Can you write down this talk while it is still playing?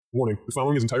Warning, the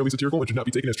following is entirely satirical and should not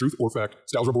be taken as truth or fact.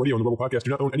 Styles Rebel Radio and the Rebel Podcast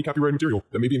do not own any copyrighted material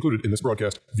that may be included in this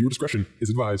broadcast. Viewer discretion is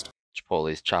advised.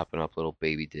 Chipotle's chopping up little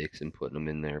baby dicks and putting them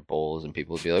in their bowls, and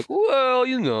people would be like, well,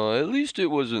 you know, at least it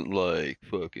wasn't like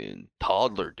fucking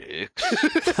toddler dicks.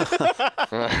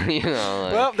 You know,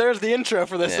 like, well, there's the intro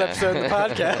for this episode of the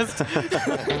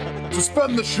podcast.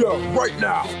 Suspend the show right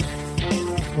now!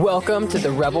 Welcome to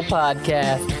the Rebel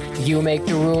Podcast. You make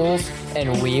the rules,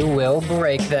 and we will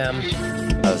break them.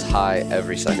 I was high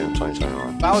every second of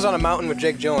 2021. If I was on a mountain with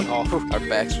Jake Gyllenhaal, Our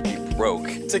backs would be broke.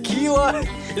 tequila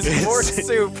is more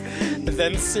soup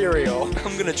than cereal.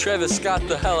 I'm gonna Travis Scott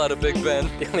the hell out of Big Ben.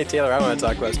 The only Taylor I want to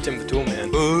talk about is Tim the Tool Man.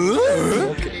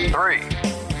 3,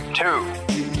 2,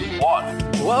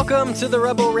 1. Welcome to the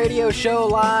Rebel Radio Show,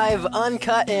 live,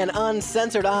 uncut, and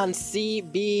uncensored on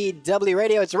CBW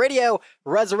Radio. It's radio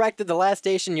resurrected, the last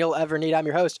station you'll ever need. I'm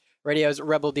your host, radio's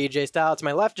Rebel DJ Style. To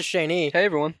my left is Shane E. hey,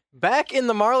 everyone. Back in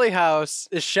the Marley house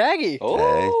is Shaggy. Oh.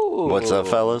 Hey, what's up,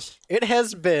 fellas? It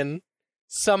has been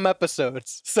some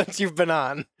episodes since you've been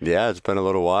on. Yeah, it's been a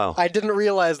little while. I didn't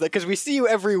realize that because we see you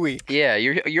every week. Yeah,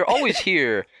 you're always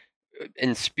here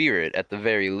in spirit at the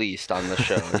very least on the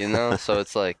show, you know? So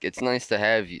it's like, it's nice to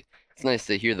have you. It's nice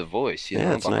to hear the voice, you know?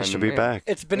 Yeah, it's nice to be back.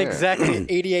 It's been exactly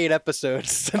 88 episodes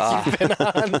since you've been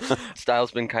on. Styles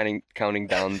been counting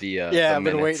down the Yeah, the I've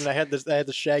been minutes. waiting. I had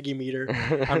the Shaggy meter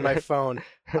on my phone.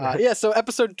 Yeah, so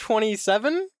episode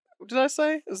 27, did I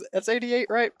say? That's 88,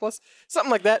 right? Plus something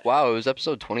like that. Wow, it was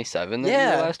episode 27 that you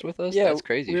Yeah. were last with us? Yeah, That's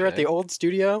crazy. We were at the old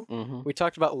studio. Mm-hmm. We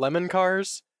talked about lemon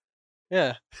cars.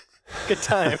 Yeah, good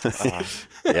times.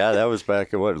 Yeah, that was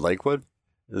back at what, Lakewood?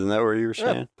 Isn't that where you were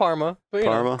staying? Parma, but you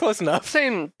know, Parma? close enough.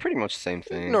 Pretty much same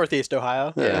thing. Northeast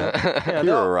Ohio. Yeah. Yeah, You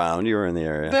they were all- around. You were in the They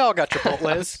area. all got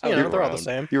Chipotles. I You know, was they're all the around.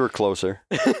 same. You were closer.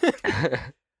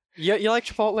 You like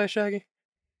Chipotle, Shaggy?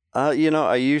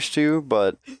 I used to,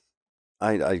 but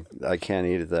I can't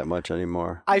eat it that much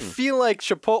anymore. I feel like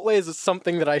Chipotle is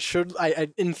something that I should. I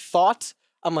in thought,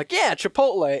 I'm like, yeah,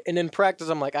 Chipotle, and in practice,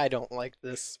 I'm like, I don't like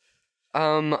this.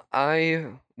 I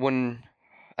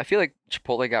feel like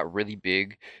Chipotle got really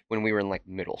big when we were in like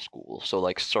middle school. So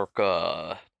like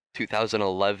circa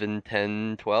 2011,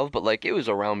 10, 12, but like it was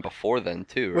around before then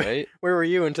too, right? Where were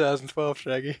you in 2012,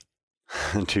 Shaggy?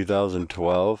 In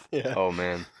 2012? Yeah. Oh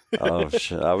man. Oh,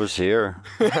 shit. I was here.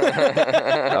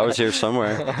 I was here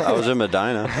somewhere. I was in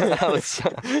Medina.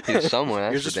 He was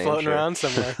somewhere. You're That's just for damn floating sure. around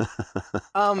somewhere.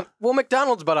 Well,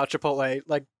 McDonald's bought out Chipotle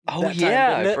like Oh that yeah,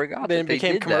 time, didn't I it? forgot Then that it they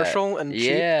became did commercial that. and cheap.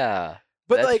 Yeah.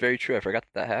 But That's like, very true. I forgot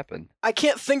that happened. I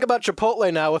can't think about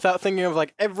Chipotle now without thinking of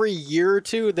like every year or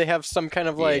two they have some kind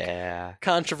of like yeah.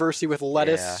 controversy with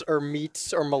lettuce or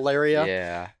meats or malaria.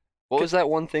 Yeah. What was that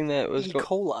one thing that was E.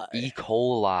 coli. E.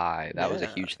 coli. That was a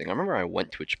Yeah. huge thing. I remember I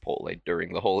went to a Chipotle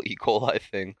during the whole E. coli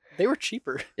thing. They were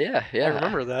cheaper. Yeah, yeah. I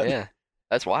remember that. Yeah.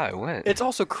 That's why I went. It's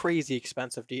also crazy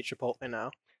expensive to eat Chipotle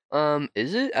now.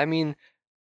 Is it? I mean,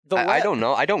 The I la- don't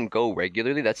know. I don't go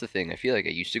regularly. That's the thing. I feel like I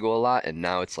used to go a lot, and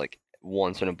now it's like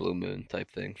once in a blue moon type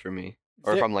thing for me.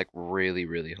 Or if There- I'm like really,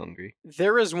 really hungry.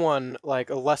 There is one like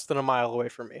less than a mile away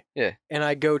from me. Yeah. And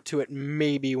I go to it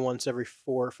maybe once every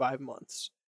 4 or 5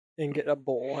 months and get a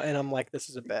bowl, and I'm like, this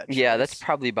is a bad choice. Yeah, that's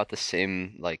probably about the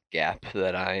same like gap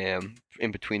that I am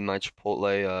in between my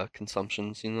Chipotle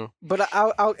consumptions, you know? But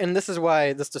I'll and this is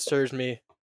why this disturbs me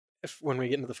when we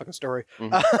get into the fucking story.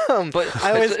 Mhm. But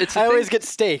I always it's a I always thing. get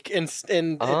steak, and it's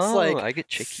Oh, like I get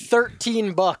chicky.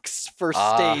 $13 for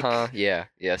steak. Uh-huh. Yeah,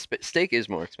 yeah. Steak is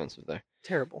more expensive there.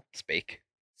 Terrible. Steak.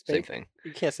 Same Steak? thing.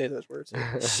 You can't say those words.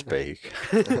 Spake.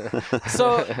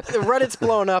 So Reddit's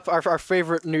blown up. Our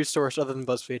favorite news source other than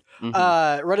BuzzFeed.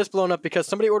 Mhm. Reddit's blown up because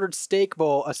somebody ordered a steak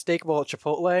bowl at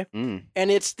Chipotle, Mm.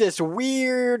 and it's this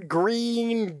weird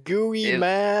green gooey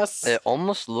mass. It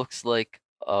almost looks like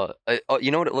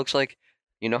you know what it looks like?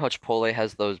 You know how Chipotle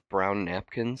has those brown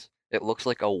napkins? It looks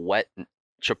like a wet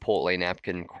Chipotle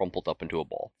napkin crumpled up into a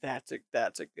ball. That's a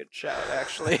good shout,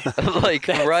 actually. Like,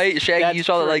 That's- right? Shaggy, you that's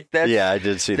saw that? pretty- Like, that's Yeah, I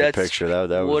did see the that's picture.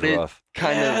 That was what it rough.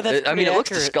 kind Yeah, of... that's I mean, pretty it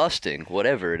looks accurate. disgusting,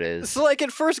 whatever it is. So, like,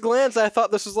 at first glance, I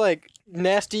thought this was, like,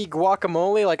 nasty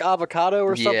guacamole, like avocado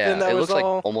or something yeah, that it was looks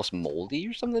all... like almost moldy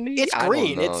or something, maybe? It's I don't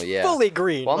green. know, It's yeah. fully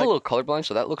green. Well, I'm Like, a little colorblind,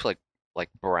 so that looks like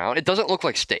brown. It doesn't look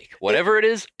like steak. Whatever it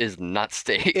is not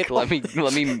steak. It- Let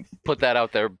me put that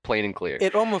out there plain and clear.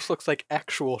 it almost looks like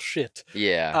actual shit.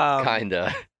 Yeah,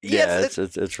 kinda. Yeah, Yes,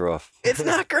 it's rough. it's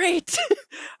not great.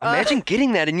 Imagine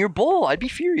getting that in your bowl. I'd be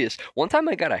furious. One time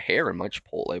I got a hair in my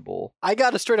Chipotle bowl. I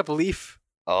got a straight up leaf.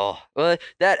 Oh, well,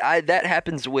 that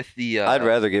happens with the. I'd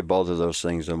rather get both of those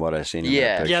things than what I seen in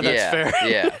Yeah, that Yeah, picture. that's fair.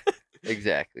 Yeah,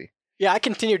 exactly. Yeah, I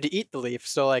continued to eat the leaf,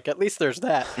 so like at least there's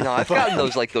that. No, I've gotten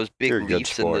those big You're a good leaves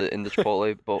in sport. the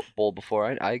Chipotle bowl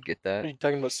before. I get Are that. you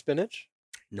talking about spinach?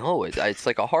 No, it's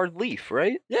like a hard leaf,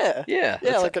 right? Yeah. Yeah.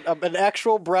 Yeah, that's like an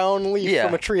actual brown leaf Yeah.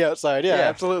 from a tree outside. Yeah, Yeah.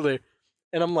 absolutely.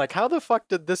 And I'm like, how the fuck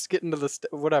did this get into the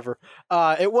whatever?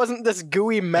 It wasn't this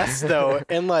gooey mess though,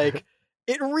 and like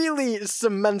it really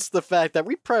cements the fact that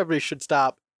we probably should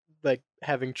stop like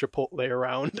having Chipotle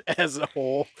around as a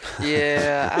whole.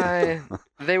 Yeah,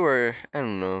 I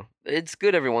don't know. It's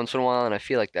good every once in a while, and I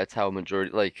feel like that's how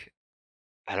majority like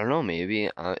I don't know, maybe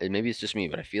maybe it's just me,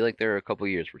 but I feel like there are a couple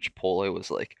years where Chipotle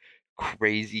was like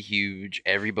crazy huge.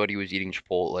 Everybody was eating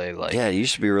Chipotle. Like Yeah, it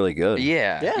used to be really good.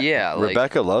 yeah. Like,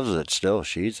 Rebecca loves it still.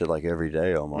 She eats it like every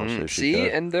day almost. if she see,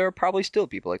 could. and there are probably still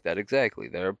people like that. Exactly,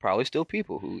 there are probably still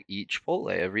people who eat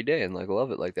Chipotle every day and like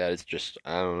love it like that. It's just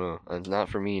I don't know. It's not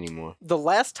for me anymore. The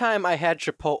last time I had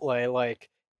Chipotle, like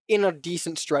in a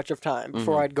decent stretch of time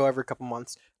before Mhm. I'd go every couple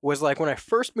months, was like when I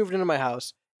first moved into my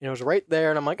house. And it was right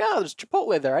there, and I'm like, oh, there's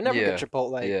Chipotle there. I never Yeah. get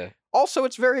Chipotle. Yeah. Also,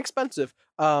 it's very expensive.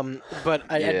 But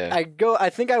Yeah. I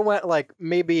think I went like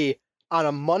maybe on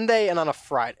a Monday and on a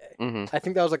Friday. Mm-hmm. I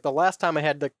think that was like the last time I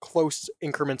had the close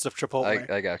increments of Chipotle.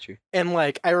 I got you. And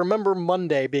like I remember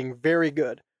Monday being very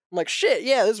good. I'm like, shit,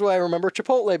 yeah, this is what I remember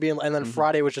Chipotle being. And then Mhm.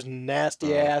 Friday was just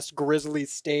nasty ass grizzly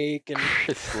steak, and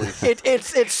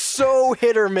It's it's so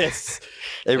hit or miss.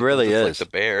 It really like is. the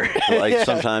bear. Like Yeah.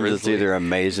 sometimes it's Grizzly. either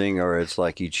amazing or it's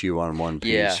like you chew on one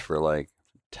piece Yeah. for like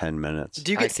 10 minutes.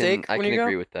 Do you get steak I when can you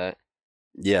agree go? with that.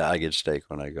 Yeah, I get steak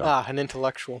when I go. Ah, an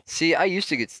intellectual. See, I used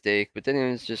to get steak, but then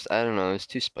it was just I don't know, it was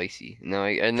too spicy.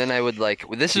 And then I would like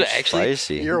this Too is actually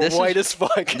spicy. You're This white is- as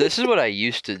fuck. this is what I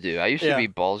used to do. I used Yeah. to be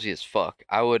ballsy as fuck.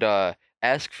 I would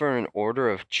ask for an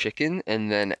order of chicken,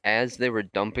 and then as they were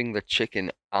dumping the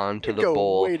chicken onto the Go,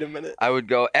 bowl, wait a minute. I would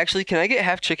go, actually, can I get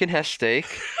half chicken, half steak?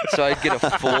 So I'd get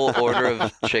a full order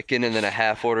of chicken and then a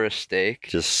half order of steak.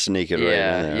 Just sneak it right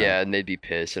yeah, in there. yeah, and they'd be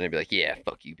pissed, and I'd be like, yeah,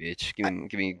 fuck you, bitch.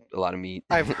 Give me a lot of meat.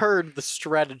 I've heard the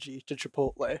strategy to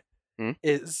Chipotle Hmm?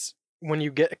 is when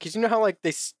you get, because you know how like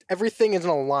everything is in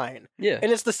a line, Yeah.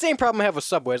 and it's the same problem I have with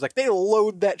Subway. It's like they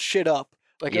load that shit up.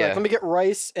 Like, you're like, Yeah. let me get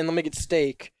rice and let me get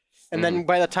steak, and then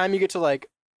by the time you get to like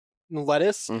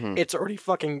lettuce, Mhm. it's already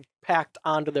fucking packed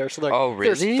onto there. So like, Oh,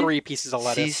 there's really? 3 pieces of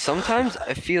lettuce. See, sometimes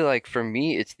I feel like for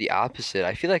me it's the opposite.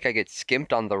 I feel like I get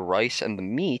skimped on the rice and the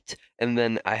meat, and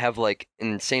then I have like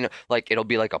insane, like it'll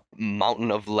be like a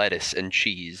mountain of lettuce and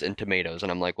cheese and tomatoes,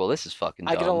 and I'm like, well, this is fucking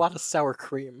dumb. I get a lot of sour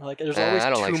cream. Like, there's I always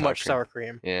don't too like sour much cream. sour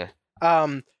cream. Yeah.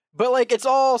 But like it's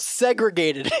all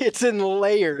segregated. It's in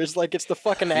layers. Like it's the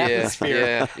fucking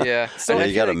atmosphere. Yeah. So And I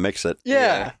you feel got to like- mix it.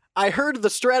 Yeah. I heard the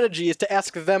strategy is to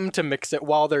ask them to mix it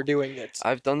while they're doing it.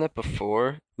 I've done that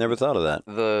before. Never thought of that.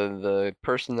 The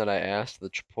person that I asked, the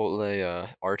Chipotle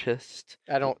artist,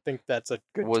 I don't think that's a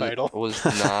good was title. was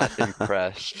not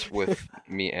impressed with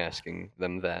me asking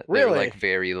them that. They Really? were like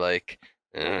very like,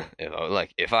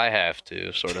 if I have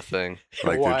to sort of thing.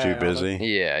 Like Why, they're too Alan? busy.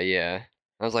 Yeah.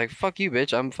 I was like, fuck you,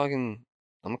 bitch. I'm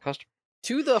a customer.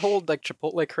 To the whole like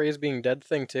Chipotle craze being dead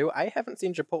thing too, I haven't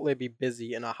seen Chipotle be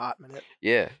busy in a hot minute.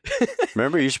 Yeah.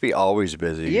 Remember, it used to be always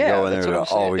busy. You Yeah. go in That's there, what I'm there'll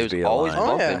saying. always It was be a always line. Oh,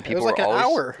 bumping. yeah. It People was like were an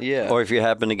always, hour. Yeah. Or if you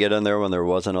happen to get in there when there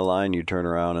wasn't a line, you turn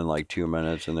around in like 2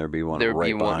 minutes and there'd be one There'd right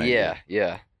be one. behind you.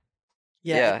 Yeah.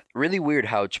 Yeah. Really weird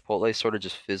how Chipotle sort of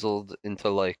just fizzled into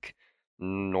like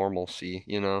normalcy,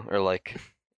 or like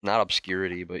not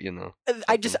obscurity, but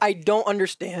I don't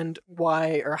understand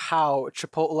why or how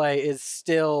Chipotle is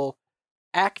still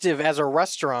active as a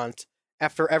restaurant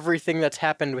after everything that's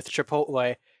happened with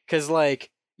Chipotle. Because like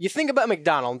you think about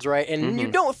McDonald's, right? And you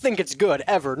Mhm. don't think it's good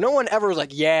ever. No one ever was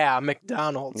like, yeah,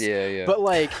 McDonald's. Yeah. But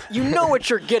like you know what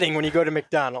you're getting when you go to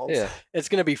McDonald's. Yeah. It's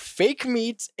gonna be fake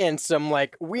meat and some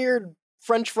like weird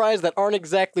French fries that aren't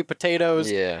exactly potatoes,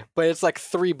 Yeah. but it's like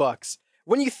 $3.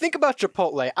 When you think about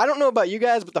Chipotle, I don't know about you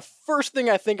guys, but the first thing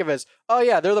I think of is, oh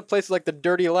yeah, they're the place with, like the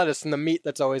dirty lettuce and the meat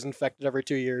that's always infected every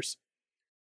 2 years.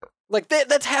 Like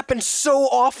that's happened so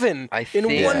often I in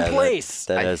think- one Yeah, place.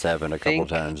 That I has happened a couple think-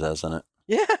 times, hasn't it?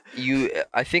 Yeah.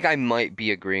 I think I might be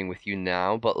agreeing with you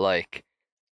now, but like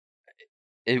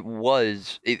it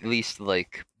was at least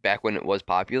like back when it was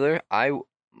popular,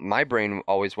 my brain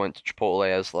always went to Chipotle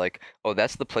as like, oh,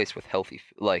 that's the place with healthy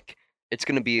like it's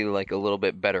going to be like a little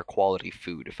bit better quality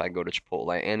food if I go to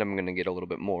Chipotle, and I'm going to get a little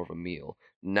bit more of a meal.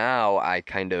 Now I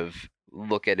kind of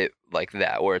look at it like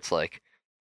that, where it's like,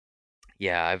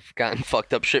 yeah, I've gotten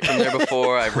fucked up shit from there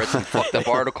before. I've read some fucked up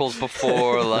articles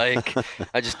before. Like,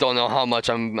 I just don't know how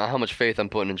much faith I'm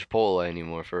putting in Chipotle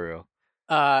anymore, for real.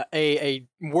 A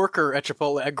worker at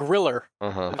Chipotle, a griller,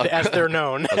 Uh-huh. as they're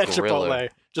known a at griller. Chipotle.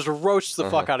 just roasts the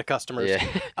fuck out of customers.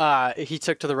 Yeah. He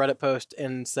took to the Reddit post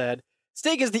and said,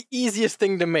 "Steak is the easiest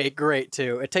thing to make. Great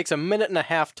too. It takes 1.5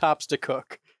 minutes tops to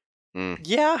cook."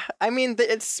 Yeah, I mean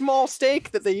it's small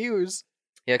steak that they use.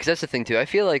 Yeah, because that's the thing too. I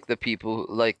feel like the people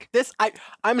like this.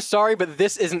 I'm sorry, but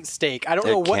this isn't steak. I don't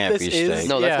know what can't this be is. steak.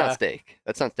 no, that's not steak.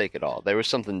 That's not steak at all. There was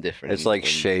something different. It's like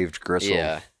shaved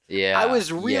gristle. Yeah. I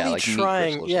was really like meat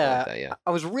trying. gristle or something like that, yeah.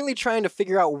 I was really trying to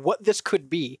figure out what this could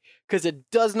be because it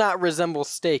does not resemble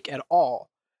steak at all.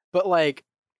 But like,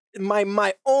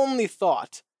 my only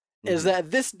thought is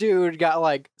that this dude got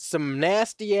like some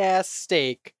nasty ass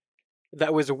steak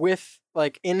that was with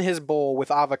like in his bowl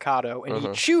with avocado, and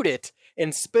he chewed it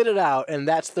and spit it out, and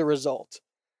that's the result.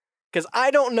 Because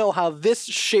I don't know how this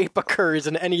shape occurs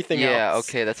in anything else. Yeah,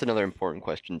 okay, that's another important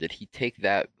question. Did he take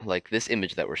that, like this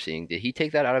image that we're seeing, did he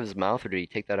take that out of his mouth or did he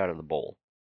take that out of the bowl?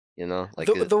 You know? Like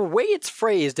the way it's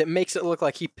phrased, it makes it look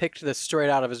like he picked this straight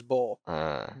out of his bowl.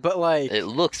 But like... It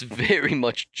looks very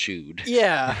much chewed.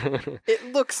 Yeah,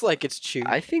 it looks like it's chewed.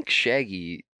 I think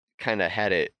Shaggy kind of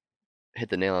hit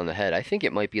the nail on the head. I think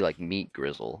it might be like meat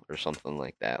grizzle or something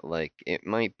like that. Like it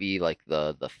might be like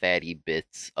the fatty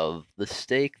bits of the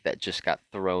steak that just got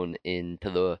thrown into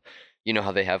the, you know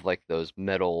how they have like those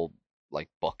metal like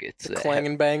buckets, the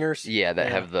clanging bangers. Yeah,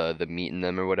 that have the meat in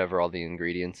them or whatever, all the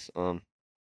ingredients.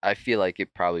 I feel like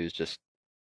it probably was just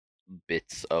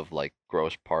bits of like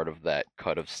gross part of that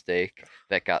cut of steak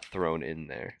that got thrown in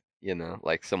there. You know,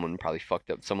 like someone probably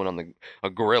fucked up. Someone on a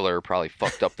griller probably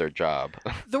fucked up their job.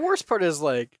 The worst part is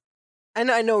like, and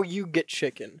I know you get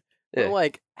chicken, but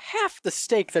like half the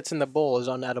steak that's in the bowl is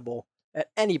unedible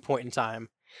at any point in time.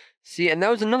 See, and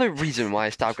that was another reason why I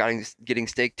stopped getting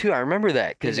steak too. I remember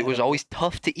that because it was always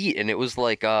tough to eat, and it was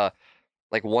like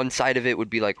one side of it would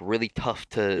be like really tough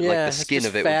to like the skin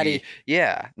of it fatty. would be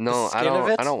I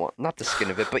don't want not the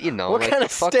skin of it, but you know what like kind the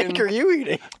of fucking, steak are you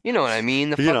eating? You know what I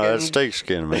mean? That steak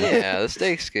skin, man. Yeah, the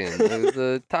steak skin,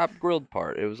 the top grilled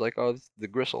part. It was like the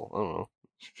gristle. I don't know.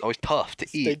 It's always tough to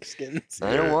eat. Steak skins.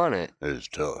 I don't want it. It's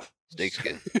tough. Steak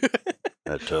skin.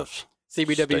 That's tough.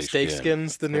 CBW steak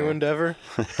skins, the new endeavor.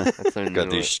 Got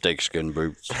these steak skin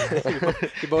boots.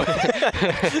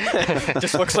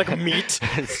 Just looks like meat.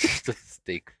 It's just a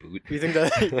steak boot. You think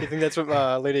that's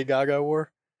what Lady Gaga wore?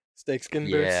 Steak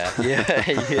skin boots.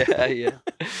 Yeah.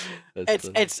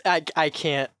 I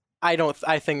can't.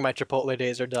 I think my Chipotle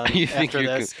days are done. You think after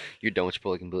this. you're done with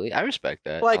Chipotle completely? I respect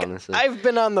that. Like honestly. I've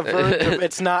been on the verge of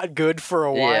it's not good for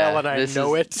a while, and I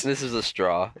know it. This is the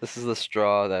straw. This is the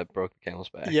straw that broke the camel's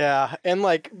back. Yeah, and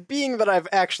like being that I've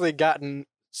actually gotten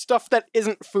stuff that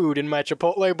isn't food in my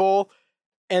Chipotle bowl,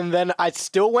 and then I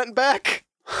still went back.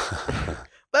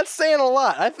 That's saying a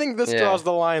lot. I think this draws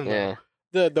the line though.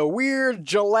 Yeah. The weird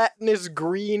gelatinous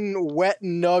green wet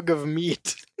nug of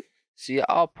meat. See,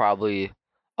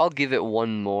 I'll give it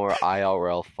one more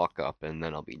IRL fuck up, and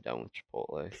then I'll be done with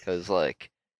Chipotle. Because,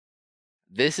 like,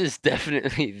 this is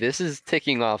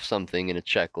ticking off something in a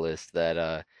checklist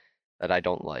that I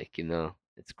don't like, you know?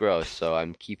 It's gross, so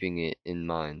I'm keeping it in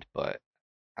mind, but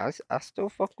I still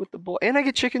fuck with the bowl. And I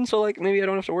get chicken, so, like, maybe I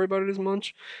don't have to worry about it as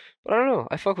much. But I don't know.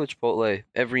 I fuck with Chipotle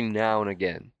every now and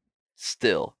again.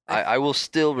 Still. I will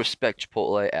still respect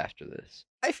Chipotle after this.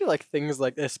 I feel like things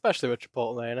like, especially with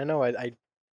Chipotle, and I know I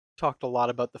talked a lot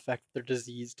about the fact that they're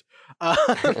diseased,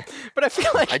 but I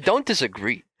feel like I don't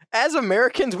disagree. As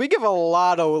Americans, we give a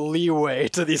lot of leeway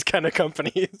to these kind of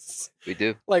companies. We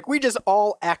do. Like we just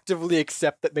all actively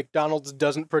accept that McDonald's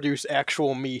doesn't produce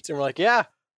actual meat, and we're like, yeah,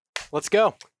 let's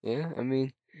go. Yeah, I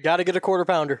mean, gotta get a quarter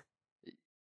pounder.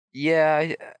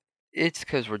 Yeah, it's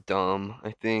because we're dumb.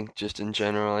 I think just in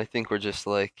general, I think we're just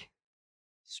like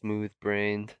smooth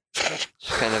brained, just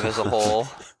kind of as a whole.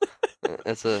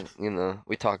 As a,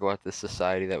 we talk about this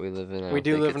society that we live in. We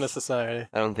do live in a society.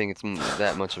 I don't think it's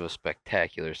that much of a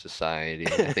spectacular society.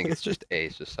 I think it's just a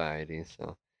society.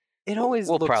 So it always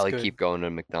we'll looks probably good. keep going to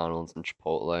McDonald's and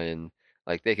Chipotle, and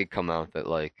like they could come out that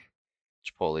like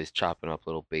Chipotle's chopping up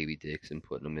little baby dicks and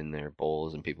putting them in their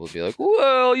bowls, and people would be like,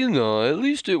 well, at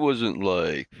least it wasn't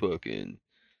like fucking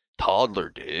toddler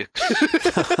dicks.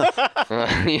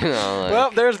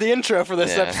 Well, there's the intro for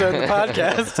this episode of the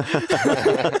podcast.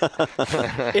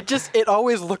 It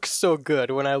always looks so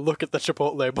good when I look at the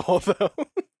Chipotle bowl, though.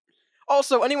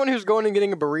 Also, anyone who's going and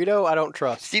getting a burrito, I don't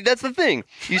trust. See, that's the thing.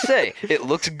 You say it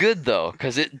looks good though,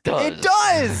 because it does. It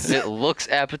does. It looks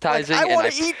appetizing. I want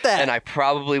to eat that. And I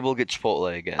probably will get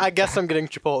Chipotle again. I guess I'm getting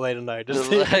Chipotle tonight. Just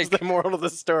Like- the moral of the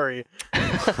story.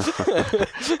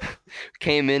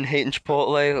 Came in hating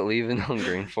Chipotle, leaving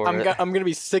hungering for it. I'm gonna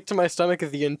be sick to my stomach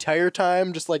the entire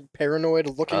time, just like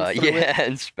paranoid, looking through it. Yeah,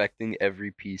 inspecting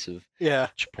every piece of Yeah.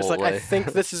 Chipotle. It's like, I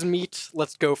think this is meat.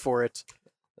 Let's go for it.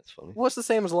 That's funny. Well, it's the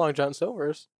same as Long John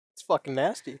Silver's. It's fucking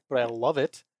nasty, but I love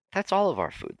it. That's all of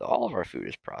our food, though. All of our food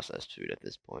is processed food at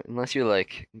this point. Unless you're,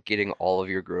 like, getting all of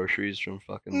your groceries from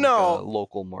fucking like, No, a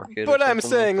local market. But or I'm something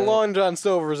saying like that. Long John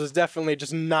Silver's is definitely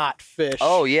just not fish.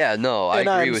 Oh, yeah, no, I and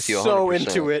agree I'm with you 100%. so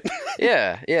into it.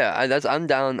 Yeah, I'm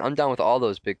down with all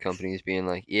those big companies being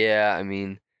like, yeah, I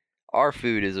mean, our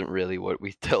food isn't really what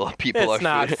we tell people It's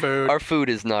not food. Our food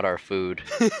is not our food.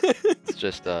 It's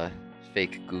just a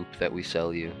fake goop that we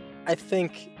sell you. I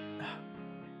think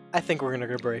we're gonna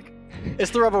go break.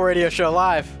 It's the Rebel Radio Show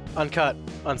live, uncut,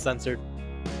 uncensored.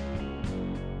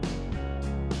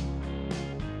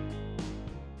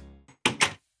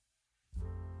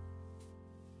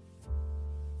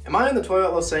 Am I in the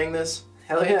toilet while saying this?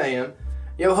 Hell yeah, I am.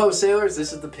 Yo ho, sailors,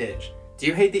 this is the Pidge. Do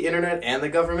you hate the internet and the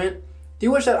government? Do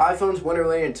you wish that iPhones went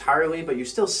away entirely, but you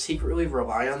still secretly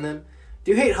rely on them?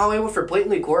 Do you hate Hollywood for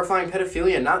blatantly glorifying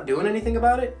pedophilia and not doing anything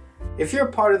about it? If you're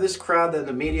a part of this crowd that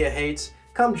the media hates,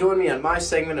 come join me on my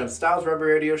segment of Styles Rebel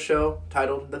Radio Show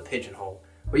titled The Pigeonhole,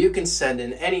 where you can send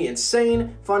in any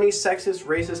insane, funny, sexist,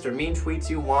 racist, or mean tweets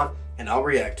you want, and I'll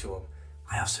react to them.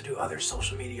 I also do other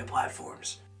social media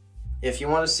platforms. If you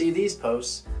want to see these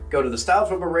posts, go to the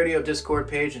Styles Rebel Radio Discord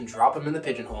page and drop them in the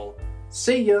pigeonhole.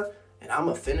 See ya, and I'm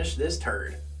gonna finish this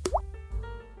turd.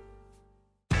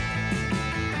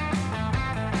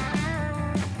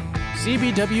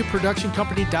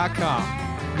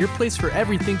 CBWProductionCompany.com, your place for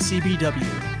everything CBW.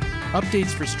 Updates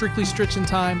for Strictly Stritch in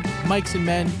Time, Mikes and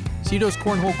Men, Cito's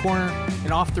Cornhole Corner,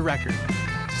 and Off the Record.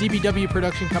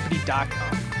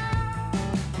 CBWProductionCompany.com.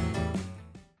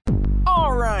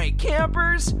 All right,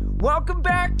 campers, welcome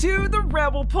back to the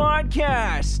Rebel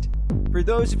Podcast. For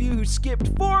those of you who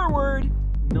skipped forward,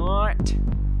 not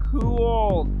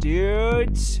cool,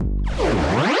 dudes.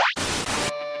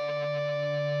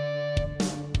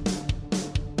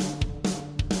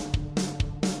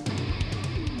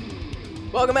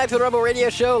 Welcome back to the Rebel Radio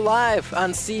Show live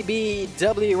on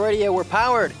CBW Radio. We're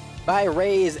powered by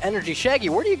Raise Energy. Shaggy,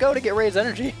 where do you go to get Raise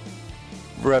Energy?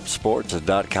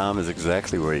 Repsports.com is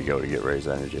exactly where you go to get Raise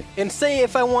Energy. And say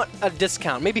if I want a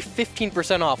discount, maybe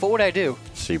 15% off, what would I do?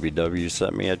 CBW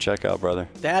sent me at checkout, brother.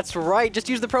 That's right. Just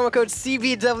use the promo code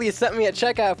CBW Set Me at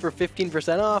checkout for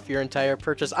 15% off your entire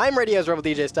purchase. I'm Radio's Rebel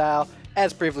DJ Style,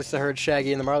 as previously heard,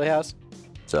 Shaggy in the Marley House.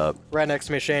 What's up? Right next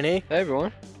to me, Shaney. Hey,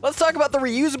 everyone. Let's talk about the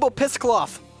reusable piss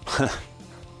cloth.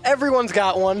 Everyone's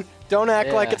got one. Don't act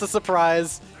like it's a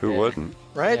surprise, Who wouldn't?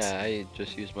 right? Yeah, I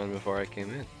just used mine before I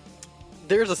came in.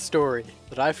 There's a story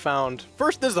that I found.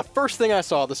 This is the first thing I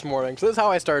saw this morning, so this is how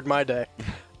I started my day.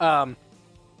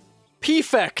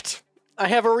 P-fect. I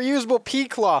have a reusable pee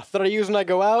cloth that I use when I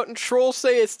go out, and trolls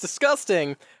say it's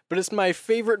disgusting, but it's my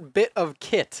favorite bit of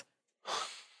kit.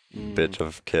 Bit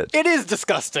of kit. It is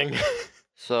disgusting.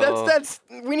 So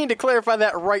We need to clarify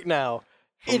that right now.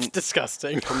 It's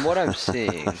disgusting. from what I'm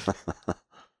seeing,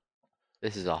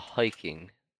 this is a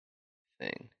hiking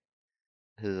thing.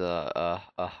 This is a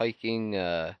hiking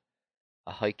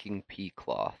pea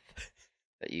cloth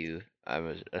that I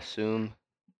would assume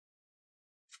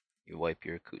you wipe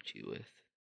your coochie with.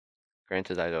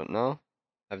 Granted, I don't know.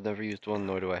 I've never used one,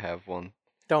 nor do I have one.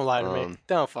 Don't lie to me.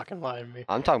 Don't fucking lie to me.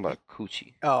 I'm talking about a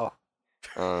coochie. Oh.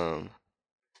 Um,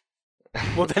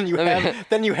 Well, then you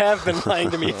have been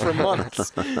lying to me for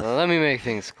months. let me make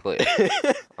things clear.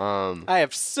 I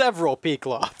have several pea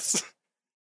cloths.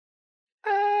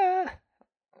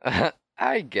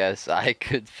 I guess I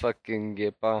could fucking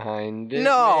get behind it.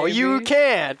 No, maybe. you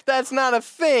can't. That's not a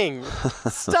thing.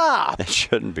 Stop. It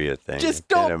shouldn't be a thing. Just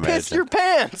Can't don't piss imagine. your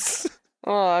pants.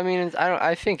 Well, I mean,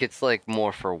 I think it's like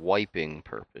more for wiping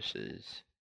purposes.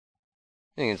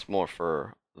 I think it's more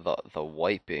for the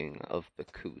wiping of the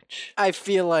cooch. I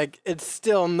feel like it's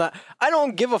still not. I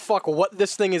don't give a fuck what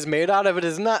this thing is made out of. It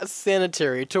is not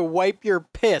sanitary to wipe your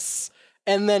piss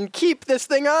and then keep this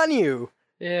thing on you.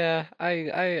 Yeah, I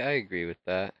agree with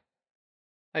that.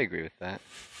 I agree with that.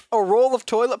 A roll of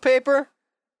toilet paper?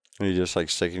 You just like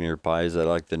sticking your pie. Is that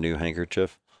like the new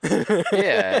handkerchief?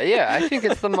 Yeah. I think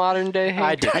it's the modern day I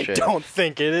handkerchief. don't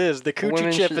think it is. The coochie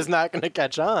Women chip should- is not going to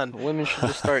catch on. Women should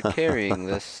just start carrying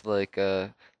this, like,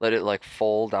 let it like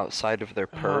fold outside of their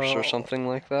purse Oh. or something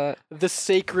like that. The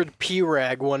sacred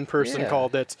P-rag, one person Yeah.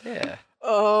 called it. Yeah.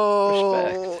 Oh,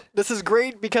 Respect. this is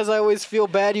great because I always feel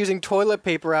bad using toilet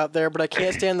paper out there, but I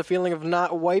can't stand the feeling of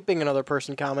not wiping, another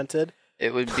person commented.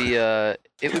 It would be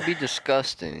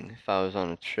disgusting if I was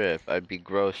on a trip. I'd be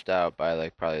grossed out by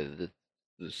like probably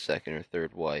the second or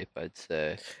third wipe, I'd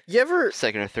say. You ever...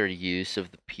 Second or third use of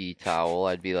the pee towel,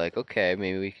 I'd be like, okay,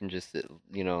 maybe we can just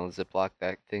Ziploc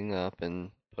that thing up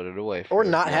and put it away. Or for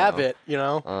not now. have it, you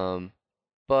know?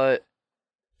 But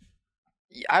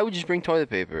I would just bring toilet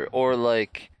paper or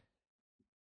like.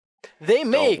 They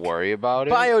make Don't worry about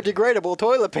it. biodegradable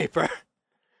toilet paper.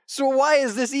 So why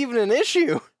is this even an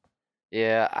issue?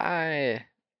 Yeah,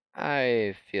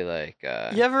 I feel like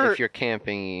You ever- if you're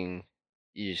camping,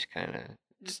 you just kind of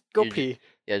Just go You- pee.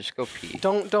 yeah, just go pee.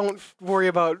 Don't worry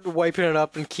about wiping it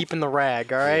up and keeping the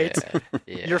rag, all right?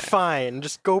 Yeah. You're fine.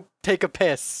 Just go take a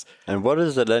piss. And what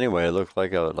is it anyway? It looked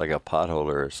like a pot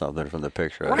holder or something from the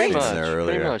picture I Pretty seen much. there Pretty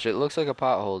earlier. much. It looks like a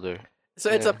pot holder. So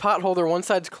it's a Yeah. pot holder. One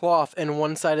side's cloth, and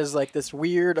one side is like this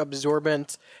weird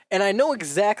absorbent. And I know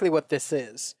exactly what this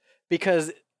is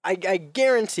because I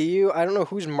guarantee you, I don't know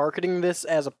who's marketing this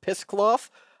as a piss cloth,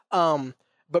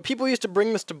 but people used to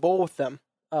bring this to bowl with them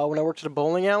when I worked at a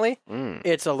bowling alley. Mm.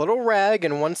 It's a little rag,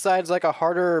 and one side's like a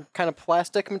harder kind of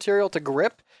plastic material to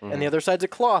grip, and the other side's a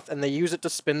cloth, and they use it to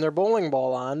spin their bowling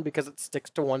ball on because it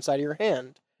sticks to one side of your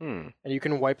hand. Hmm. And you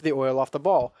can wipe the oil off the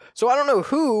ball. So I don't know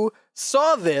who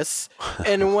saw this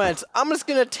and went, I'm just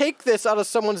going to take this out of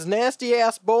someone's nasty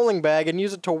ass bowling bag and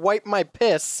use it to wipe my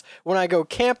piss when I go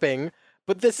camping,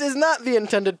 but this is not the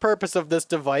intended purpose of this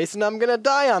device, and I'm going to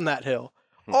die on that hill.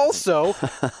 Also,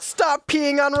 stop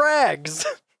peeing on rags.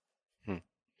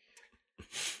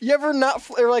 You ever not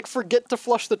or like forget to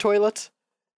flush the toilet?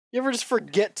 You ever just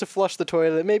forget to flush the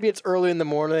toilet? Maybe it's early in the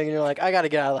morning and you're like, I got to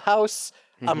get out of the house.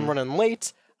 I'm running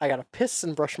late. I got to piss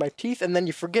and brush my teeth, and then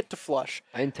you forget to flush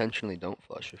I intentionally don't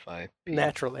flush if I pee.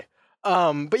 naturally.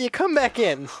 But you come back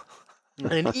in,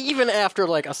 and even after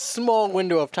like a small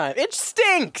window of time, it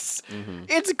stinks.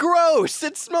 It's gross.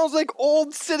 It smells like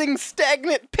old sitting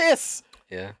stagnant piss.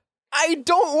 Yeah. I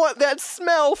don't want that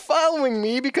smell following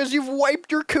me because you've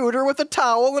wiped your cooter with a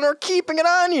towel and are keeping it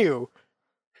on you.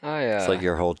 It's like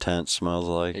your whole tent smells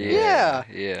like. Yeah.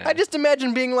 Yeah. I just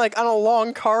imagine being like on a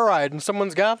long car ride and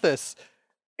someone's got this.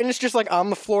 And it's just like on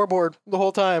the floorboard the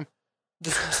whole time.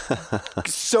 Just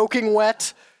soaking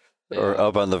wet. Or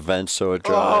up on the vent so it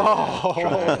dries.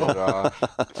 Drying it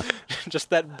off. Just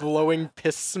that blowing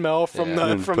piss smell from Yeah. the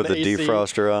And from put the AC.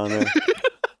 defroster on there.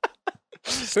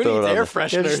 Who needs air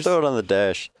fresheners? Yeah, just throw it on the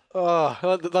dash. Oh,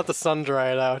 let the sun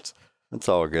dry it out. It's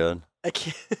all good. I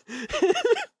can't.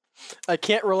 I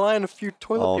can't rely on a few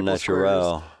toilet All paper squares,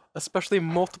 natural. especially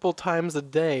multiple times a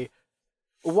day.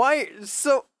 Why?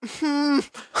 So, Yeah,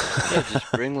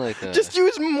 just bring like a. just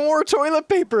use more toilet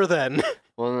paper then.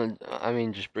 Well, then, I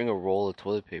mean, just bring a roll of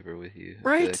toilet paper with you. I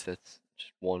feel Right. like that's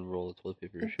just one roll of toilet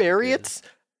paper. should be Bury good.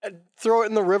 it, throw it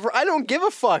in the river. I don't give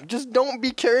a fuck. Just don't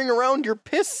be carrying around your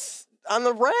piss on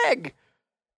the rag.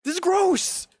 This is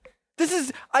gross.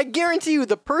 I guarantee you,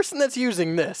 the person that's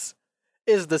using this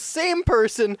is the same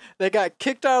person that got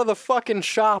kicked out of the fucking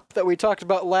shop that we talked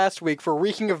about last week for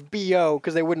reeking of BO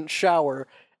because they wouldn't shower,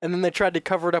 and then they tried to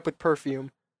cover it up with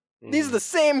perfume. These are the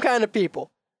same kind of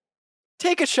people.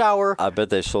 Take a shower. I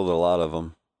bet they sold a lot of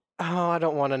them. Oh, I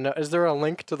don't want to know. Is there a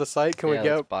link to the site? Can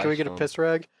Yeah, let's buy we get a some. piss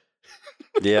rag?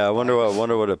 Yeah, I wonder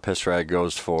what a piss rag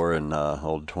goes for in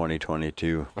old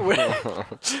 2022.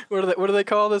 What do they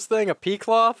call this thing? A pea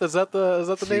cloth? Is that the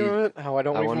name of it? Oh, I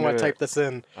don't I even want wonder- to type this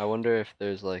in. I wonder if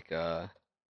there's like a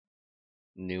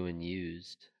new and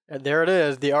used. And there it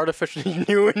is, the artificially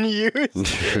new and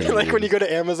used. Like when you go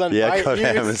to Amazon, Yeah, buy it go to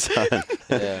used. Amazon.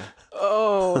 Yeah.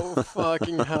 Oh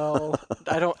fucking hell!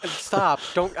 I don't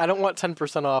want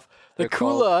 10% off. The They're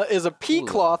called Kula is a pee Kula.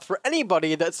 cloth for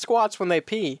anybody that squats when they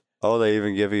pee. Oh, they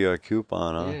even give you a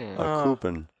coupon, huh? Yeah. A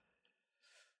coupon.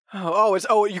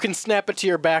 You can snap it to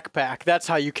your backpack. That's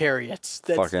how you carry it.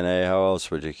 Fucking A, how else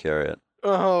would you carry it?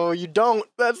 Oh, you don't.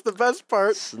 That's the best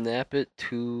part. Snap it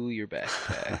to your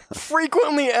backpack.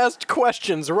 Frequently asked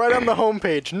questions right on the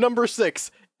homepage. Number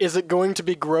 6. Is it going to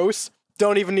be gross?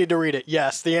 Don't even need to read it.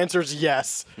 Yes. The answer is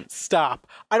yes. Stop.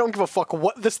 I don't give a fuck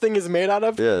what this thing is made out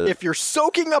of. Yeah. If you're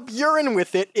soaking up urine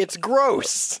with it, it's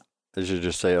gross. They should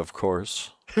just say, of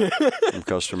course. From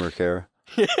customer care.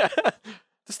 Yeah.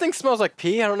 This thing smells like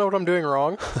pee. I don't know what I'm doing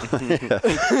wrong. Yeah.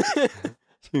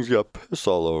 Thing's got piss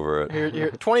all over it.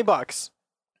 Here, $20.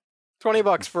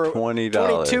 $20 for $20.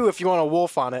 22 if you want a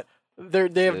wolf on it.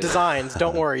 They have designs.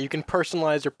 Don't worry. You can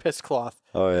personalize your piss cloth.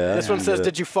 Oh yeah. This one says,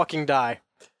 "Did you fucking die?"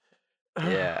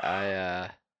 Yeah,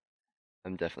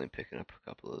 I'm definitely picking up a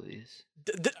couple of these.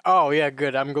 Oh yeah,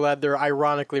 good. I'm glad they're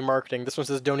ironically marketing. This one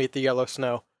says, "Don't eat the yellow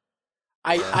snow."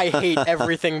 I hate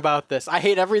everything about this. I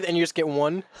hate everything. And you just get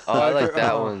one. Oh, I like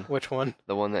that one. Which one?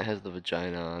 The one that has the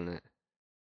vagina on it.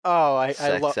 Oh, I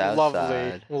Sex outside.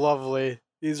 lovely.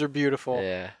 These are beautiful.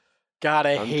 Yeah. God,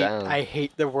 I'm down. I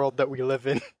hate the world that we live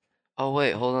in. Oh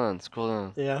wait, hold on. Scroll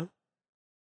down. Yeah.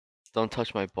 Don't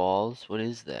touch my balls. What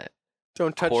is that?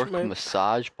 Don't touch Cork my.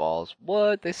 massage balls.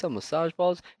 What? They sell massage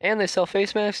balls and they sell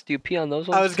face masks. Do you pee on those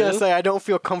ones I was gonna too? say I don't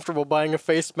feel comfortable buying a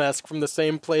face mask from the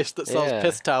same place that sells Yeah.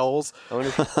 piss towels. I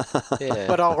wonder if, yeah.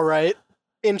 But all right,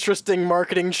 interesting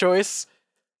marketing choice.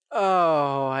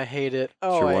 Oh, I hate it.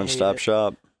 Oh, It's your I one-stop hate it.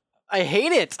 shop. I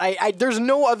hate it. I there's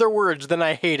no other words than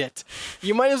I hate it.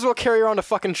 You might as well carry around a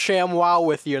fucking ShamWow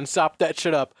with you and sop that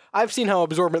shit up. I've seen how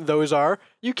absorbent those are.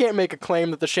 You can't make a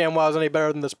claim that the ShamWow is any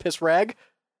better than this piss rag.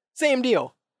 Same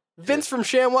deal. Vince from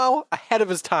ShamWow, ahead of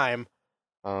his time.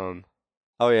 Oh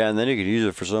yeah, and then you could use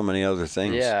it for so many other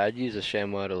things. Yeah, I'd use a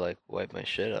ShamWow to like wipe my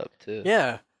shit up too.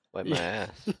 Yeah. Wipe my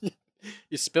ass.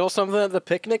 You spill something at the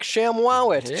picnic,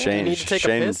 ShamWow it. Yeah. You need to take a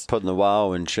Shane piss. putting the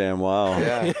wow in Sham Wow.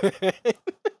 Yeah.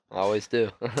 Always do.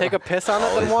 Take a piss on it,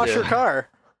 then Always wash do. your car.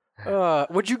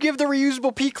 Would you give the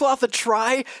reusable pee cloth a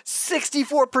try?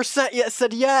 64%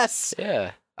 said yes.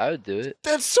 Yeah, I would do it.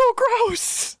 That's so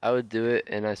gross. I would do it,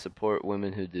 and I support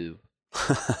women who do.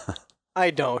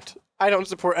 I don't. I don't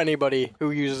support anybody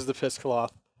who uses the piss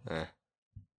cloth. Eh.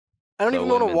 I don't So even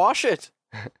want to women. wash it.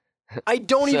 I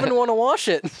don't even want to wash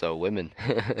it. So women.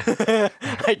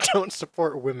 I don't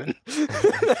support women.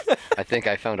 I think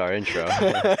I found our intro.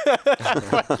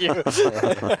 Fuck you.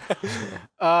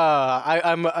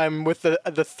 I'm with the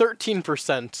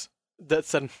 13% that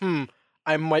said,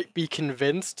 I might be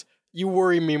convinced. You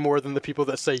worry me more than the people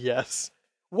that say yes.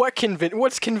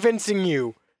 What's convincing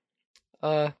you?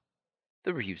 The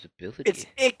reusability. It's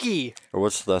icky. Or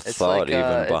what's the It's thought like,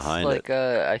 even behind it's like,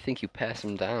 it? I think you pass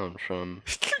them down from.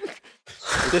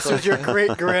 This was your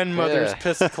great grandmother's Yeah.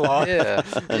 piss cloth. Yeah,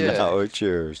 And yeah. now it's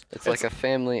yours. It's like a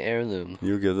family heirloom.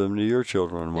 You give them to your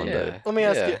children one day. Let me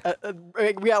ask you.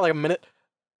 We got like a minute.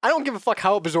 I don't give a fuck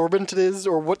how absorbent it is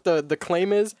or what the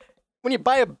claim is. When you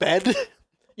buy a bed,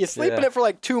 you sleep in Yeah. it for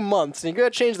like 2 months, and you gotta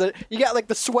change that. You got like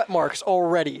the sweat marks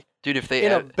already. Dude, if they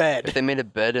In a bed. if they made a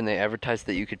bed and they advertised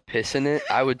that you could piss in it,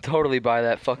 I would totally buy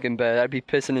that fucking bed. I'd be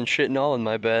pissing and shitting all in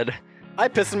my bed. I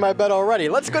piss in my bed already.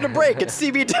 Let's go to break. It's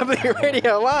CBW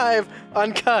Radio Live,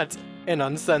 uncut and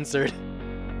uncensored.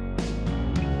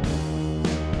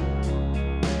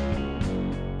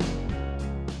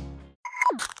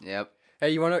 Yep. Hey,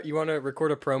 you wanna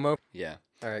record a promo? Yeah.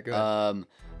 All right, go ahead.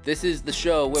 This is the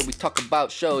show where we talk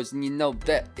about shows, and you know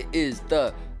that it is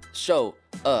the show.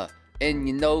 And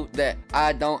you know that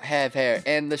I don't have hair,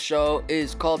 and the show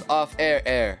is called Off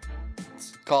Air.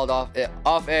 It's called Off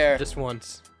Air. Just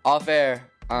once. Off Air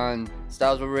on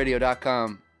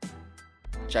StylesRadio.com.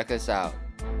 Check us out.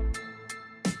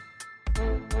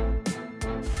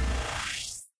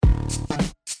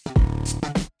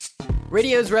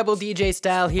 Radio's Rebel DJ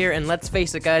Style here, and let's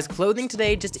face it guys, clothing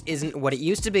today just isn't what it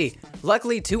used to be.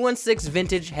 Luckily, 216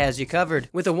 Vintage has you covered,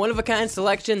 with a one-of-a-kind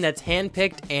selection that's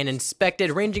hand-picked and inspected,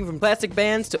 ranging from classic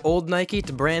bands to old Nike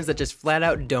to brands that just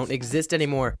flat-out don't exist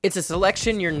anymore. It's a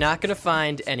selection you're not gonna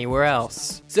find anywhere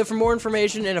else. So for more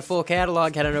information and a full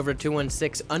catalog, head on over to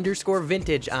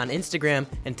 216_vintage on Instagram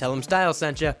and tell them Style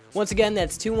sent ya. Once again,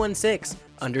 that's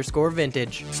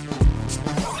 216_vintage.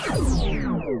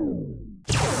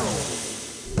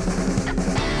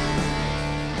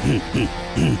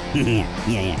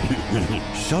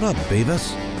 Shut up,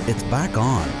 Beavis. It's back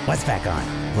on. What's back on?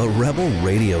 The Rebel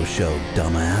Radio Show,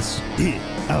 dumbass.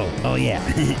 Oh yeah.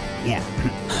 Yeah.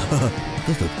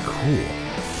 This is cool.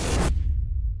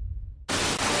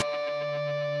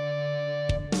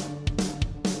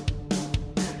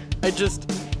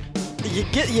 You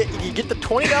get the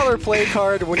 $20 play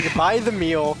card when you buy the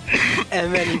meal,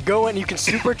 and then you go and you can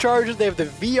supercharge it. They have the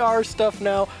VR stuff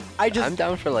now. I'm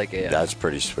down for like a. That's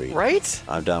pretty sweet. Right?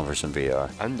 I'm down for some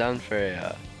VR. I'm down for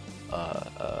a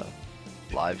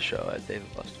live show at Dave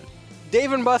 & Buster's.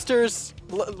 Dave & Buster's,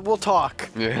 we'll talk.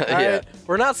 Yeah, All right? yeah.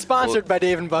 We're not sponsored by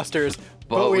Dave & Buster's,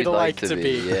 but we'd like to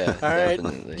be. Yeah, all right?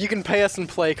 definitely. You can pay us in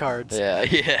play cards. Yeah.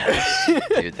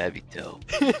 Dude, that'd be dope.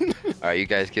 Alright, you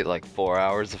guys get like 4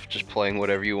 hours of just playing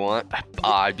whatever you want.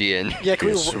 I'd be in. Yeah, can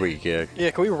Be a we, sweet gig.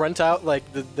 yeah, can we rent out like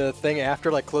the thing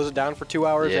after, like close it down for 2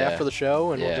 hours Yeah. after the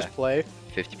show, and we'll Yeah. just play?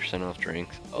 50% off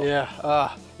drinks. Oh.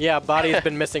 Yeah, body's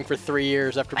been missing for 3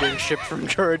 years after being shipped from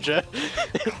Georgia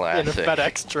in a Classic.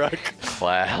 FedEx truck.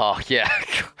 Oh, yeah.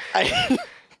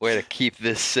 Way to keep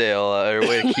this sail, or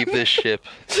way to keep this ship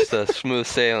just smooth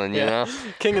sailing, you know?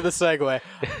 King of the segue.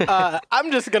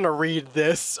 I'm just going to read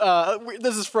this.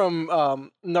 This is from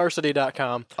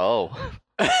Narcity.com. Oh.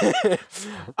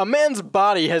 A man's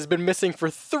body has been missing for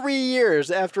 3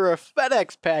 years after a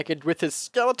FedEx package with his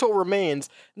skeletal remains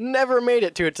never made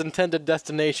it to its intended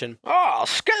destination. Oh,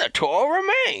 skeletal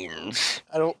remains.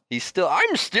 I'm still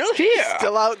here. He's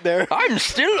still out there.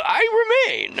 I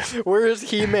remain. Where is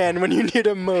He-Man when you need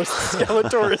him most?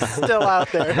 Skeletor is still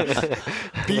out there.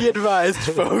 Be advised,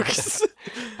 folks.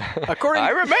 I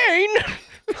remain.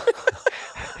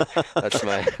 That's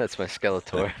my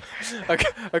Skeletor.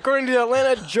 According to the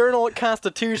Atlanta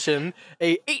Journal-Constitution,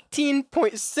 a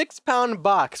 18.6-pound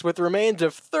box with remains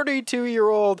of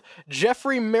 32-year-old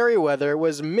Jeffrey Merriweather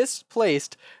was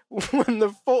misplaced when the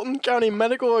Fulton County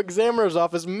Medical Examiner's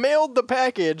Office mailed the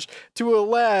package to a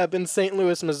lab in St.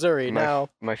 Louis, Missouri.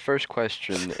 My first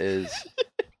question is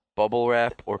bubble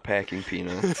wrap or packing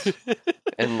peanuts?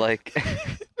 And like...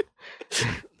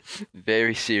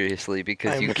 Very seriously,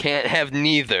 because you can't have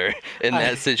neither in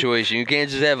that situation. You can't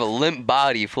just have a limp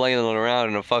body flailing around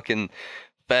in a fucking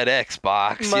FedEx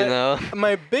box, you know?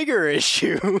 My bigger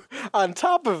issue, on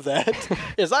top of that,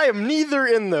 is I am neither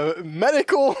in the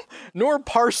medical nor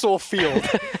parcel field.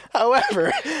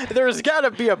 However, there's got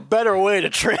to be a better way to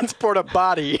transport a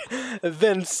body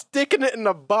than sticking it in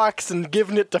a box and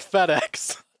giving it to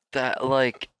FedEx. That,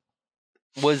 like,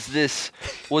 was this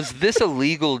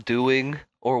illegal doing?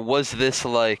 Or was this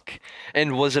like,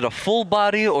 and was it a full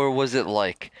body, or was it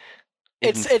like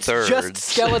It's thirds? just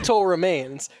skeletal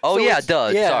remains. Oh, so yeah, it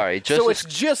does. Yeah. Sorry. So it's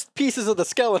just pieces of the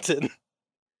skeleton.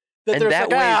 That they're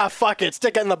like, fuck it,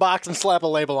 stick it in the box and slap a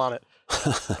label on it.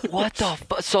 What the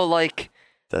fuck? So, like,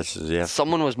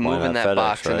 someone was moving that FedEx,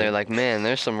 box, right? And they're like, man,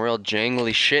 there's some real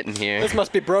jangly shit in here. This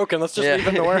must be broken. Let's just leave it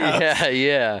in the warehouse.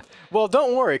 Yeah. Well,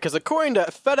 don't worry, because according to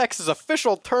FedEx's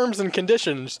official terms and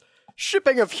conditions,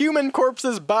 shipping of human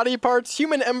corpses, body parts,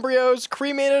 human embryos,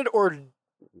 cremated or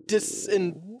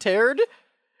disinterred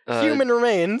human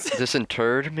remains.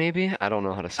 Disinterred, maybe? I don't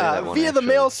know how to say that one. Via the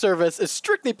mail service is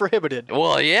strictly prohibited.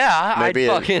 Well, yeah, maybe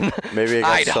it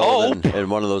got sold in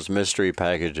one of those mystery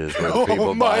packages where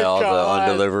people buy all the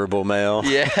undeliverable mail.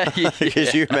 Yeah.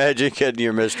 Could you imagine getting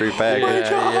your mystery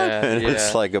package? And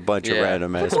it's like a bunch of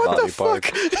random ass body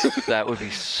parts. That would be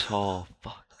so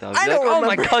fucked. I don't remember.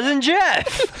 My cousin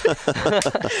Jeff.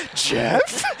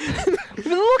 Jeff? I've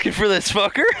been looking for this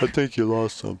fucker. I think you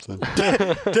lost something.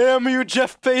 Damn you,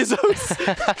 Jeff Bezos.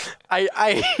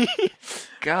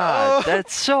 God,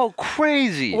 that's so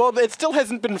crazy. Well, it still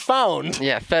hasn't been found.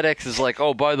 Yeah, FedEx is like,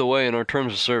 oh, by the way, in our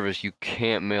terms of service, you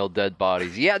can't mail dead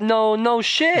bodies. Yeah, no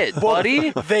shit,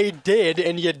 buddy. They did,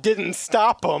 and you didn't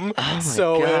stop them. Oh my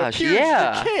so gosh, you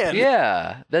can.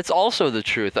 Yeah, that's also the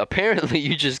truth. Apparently,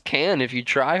 you just can if you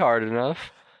try hard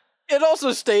enough. It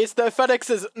also states that FedEx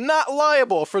is not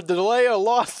liable for the delay or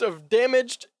loss of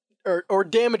damaged or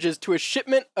damages to a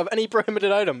shipment of any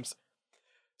prohibited items.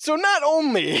 So not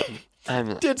only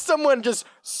did someone just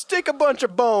stick a bunch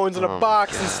of bones in a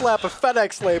box and slap a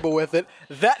FedEx label with it,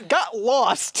 that got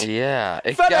lost. Yeah,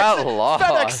 it got lost.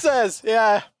 FedEx says,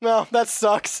 yeah, no, that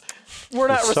sucks. We're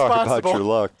not responsible. Sorry about your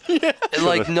luck. Yeah.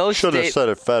 Like should have said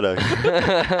it FedEx.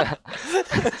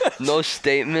 No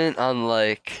statement on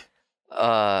like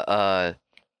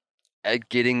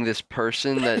getting this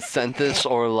person that sent this,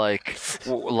 or like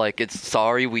it's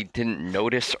sorry we didn't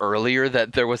notice earlier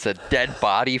that there was a dead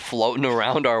body floating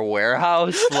around our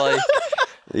warehouse. Like,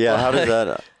 yeah, how does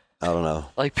that? I don't know.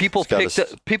 Like people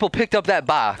picked up that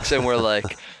box and were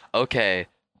like, okay,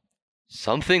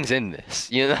 something's in this,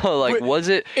 you know? Like, was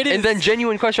it? And then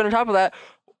genuine question on top of that: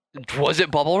 was it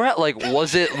bubble wrap? Like,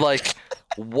 was it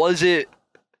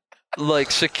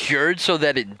secured so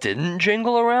that it didn't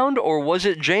jangle around, or was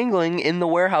it jangling in the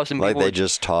warehouse and like people they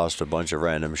just tossed a bunch of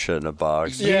random shit in a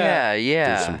box? Yeah.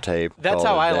 Do some tape. That's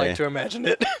how I like to imagine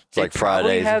it. It's like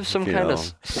Fridays. Have some kind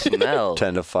of smell.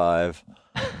 10 to 5.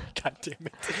 God damn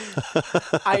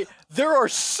it! There are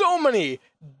so many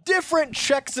different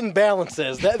checks and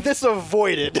balances that this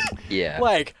avoided. Yeah.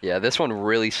 This one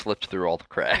really slipped through all the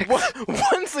cracks.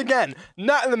 Once again,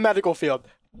 not in the medical field.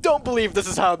 Don't believe this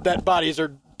is how dead bodies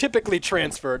are typically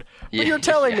transferred. But you're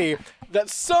telling me that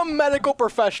some medical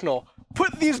professional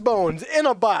put these bones in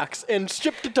a box and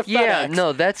shipped it to FedEx. Yeah,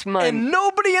 no, that's my... And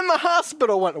nobody in the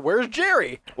hospital went, where's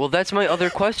Jerry? Well, that's my other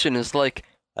question is like...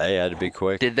 Hey, I had to be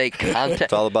quick. Did they contact...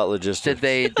 It's all about logistics.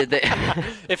 Did they...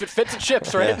 If it fits, it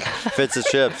ships, right? Yeah, fits, it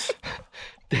ships.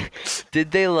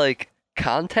 did they like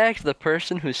contact the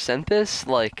person who sent this?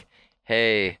 Like,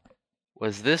 hey,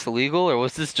 was this legal or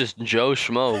was this just Joe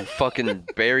Schmo who fucking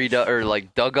buried or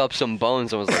like dug up some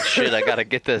bones and was like, shit, I gotta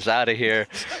get this out of here.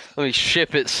 Let me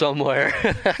ship it somewhere.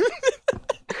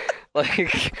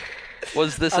 Like,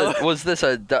 was this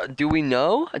a? Do we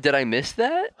know? Did I miss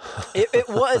that?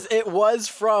 It was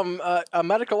from a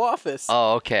medical office.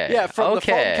 Oh, okay. Yeah, from the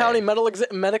Fulton County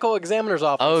Medical Examiner's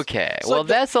Office. Okay, so well,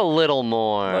 that's a little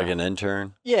more like an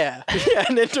intern. Yeah,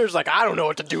 an intern's like, I don't know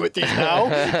what to do with these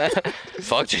now.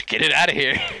 Fuck, just get it out of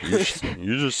here.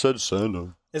 You just said send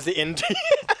them. Is the intern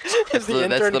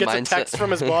gets a text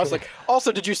from his boss like,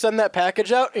 also, did you send that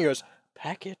package out? And he goes,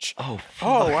 package? Oh, fuck.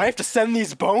 Oh, I have to send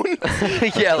these bones?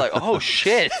 Yeah, like, oh,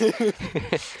 shit.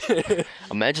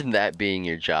 Imagine that being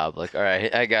your job. Like, all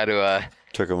right, I got to...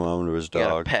 Took him home to his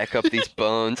dog. Pack up these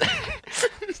bones.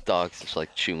 His dog's just,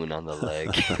 like, chewing on the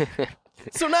leg.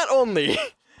 So not only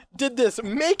did this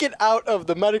make it out of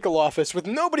the medical office with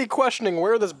nobody questioning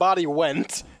where this body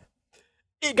went,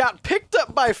 it got picked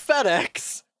up by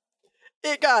FedEx.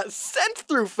 It got sent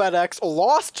through FedEx,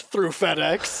 lost through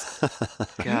FedEx.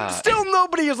 God. Still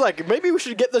nobody is like, maybe we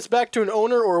should get this back to an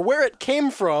owner or where it came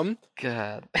from.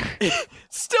 God.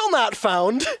 Still not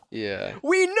found. Yeah.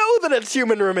 We know that it's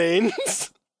human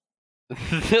remains. And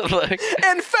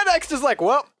FedEx is like,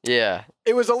 well, yeah,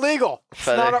 it was illegal.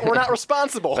 We're not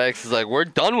responsible. FedEx is like, we're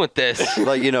done with this.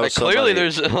 Like, you know, like, clearly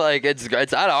there's like it's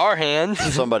out of our hands.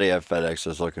 Somebody at FedEx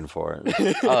is looking for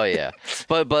it. Oh yeah,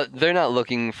 but they're not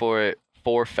looking for it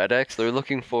for FedEx. They're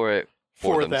looking for it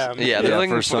for them. Yeah, they're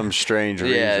looking for some strange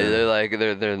reason. Yeah, they're like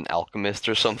they're an alchemist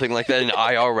or something like that. An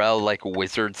IRL like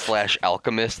wizard /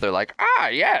 alchemist. They're like,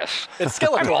 yes, it's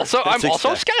Skeletor. I'm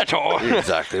also Skeletor.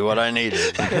 Exactly what I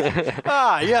needed.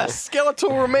 Yes,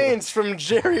 Skeletal remains from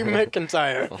Jerry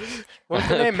McIntyre. What's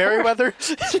the name? Merriweather.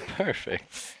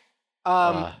 Perfect.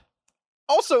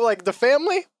 Also, like the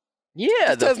family.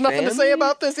 Yeah, has nothing to say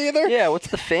about this either. Yeah, what's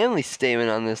the family statement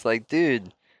on this? Like,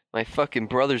 dude. My fucking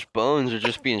brother's bones are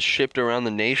just being shipped around the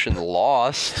nation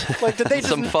lost. Like, did they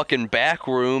some fucking back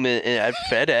room at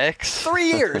FedEx?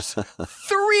 3 years.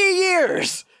 3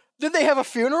 years. Did they have a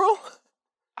funeral?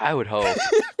 I would hope.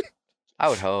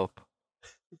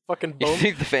 Fucking You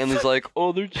think the family's like,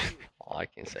 oh, they're just... Oh, I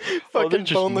can't say. Fucking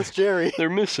boneless Jerry. They're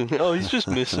missing. Oh, he's just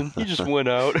missing. He just went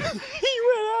out. He went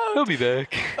out. He'll be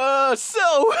back.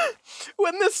 So,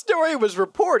 when this story was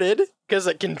reported, because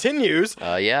it continues,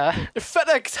 yeah.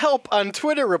 FedEx Help on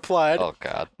Twitter replied, oh,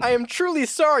 God. I am truly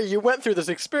sorry you went through this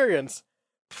experience.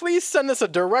 Please send us a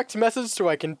direct message so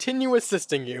I continue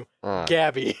assisting you.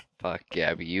 Gabby. Fuck,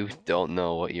 Gabby, you don't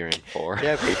know what you're in for.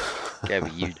 Gabby,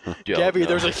 you don't Gabby, know.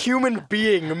 There's a human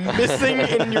being missing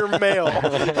in your mail.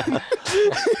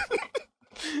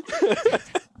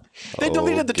 They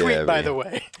deleted the tweet, by the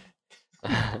way.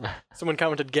 Someone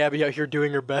commented, Gabby out here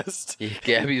doing her best.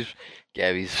 Yeah,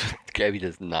 Gabby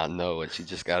does not know what she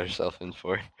just got herself in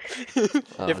for.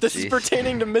 Oh, if this is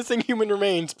pertaining to missing human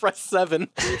remains, press 7.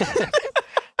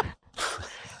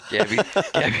 Gabby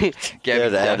had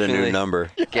to add a new number.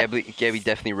 Gabby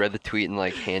definitely read the tweet and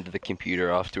like handed the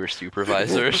computer off to her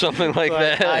supervisor or something like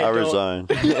that. I resigned.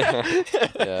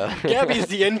 Yeah. Gabby's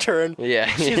the intern. Yeah.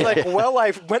 She's like, well,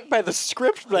 I went by the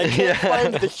script, but I can't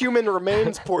find the human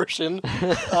remains portion.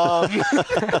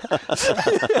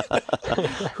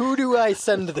 Who do I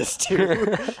send this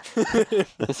to?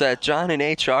 Is that John in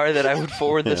HR that I would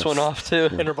forward this one off to?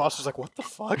 And her boss was like, what the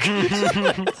fuck?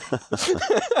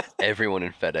 Everyone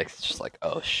in FedEx is just like,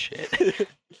 oh shit.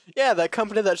 Yeah, that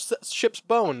company that ships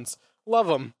bones. Love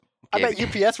them. I bet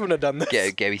UPS wouldn't have done this.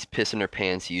 Yeah, Gabby's pissing her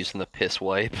pants using the piss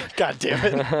wipe. God damn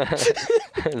it.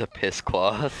 The piss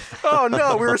cloth. Oh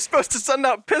no, we were supposed to send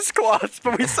out piss cloths,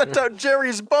 but we sent out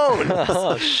Jerry's bones.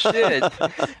 Oh shit.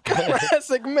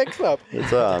 Classic mix-up.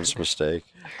 It's a honest mistake.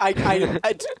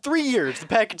 I 3 years, the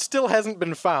package still hasn't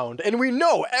been found, and we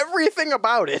know everything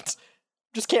about it.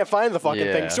 Just can't find the fucking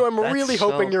thing. So I'm really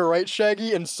hoping you're right,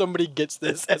 Shaggy, and somebody gets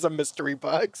this as a mystery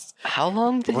box. How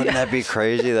long did Wouldn't that be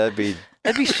crazy? That'd be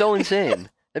so insane.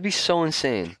 That'd be so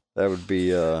insane. That would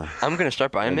be I'm gonna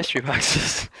start buying mystery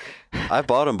boxes. I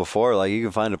bought them before. Like, you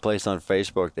can find a place on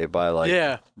Facebook. They buy like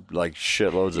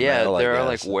shitloads of mail. There are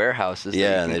like warehouses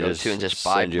that you can go to and just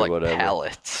buy like whatever.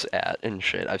 pallets at and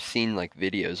shit. I've seen like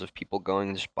videos of people going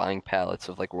and just buying pallets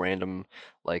of like random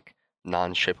like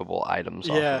non-shippable items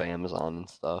off of Amazon and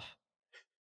stuff.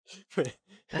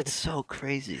 That's so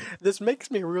crazy. This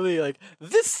makes me really like.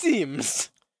 This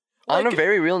seems. On a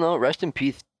very real note, rest in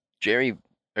peace, Jeffrey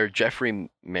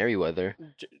Merriweather.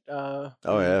 Oh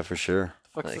yeah, for sure.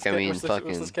 What's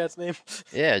this cat's name?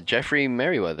 Yeah, Jeffrey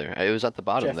Merriweather. It was at the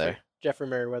bottom there. Jeffrey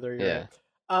Merriweather. Yeah.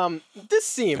 This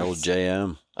seems Old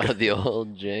JM. The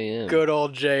old JM. good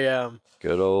old JM.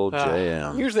 Good old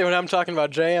JM. Usually when I'm talking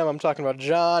about JM, I'm talking about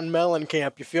John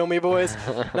Mellencamp. You feel me, boys?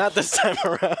 Not this time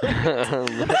around.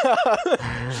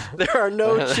 There are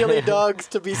no chili dogs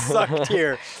to be sucked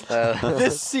here.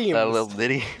 This seems... That little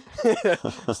ditty.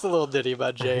 Just a little ditty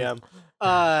about JM.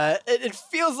 It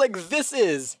feels like this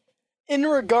is, in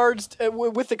regards to,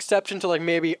 with exception to like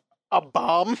maybe a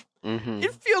bomb,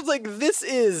 it feels like this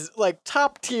is like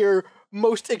top tier,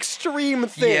 most extreme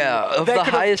thing of that the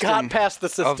could highest have got past the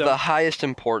system. Of the highest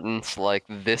importance, like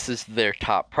this is their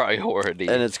top priority.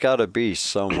 And it's got to be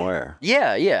somewhere.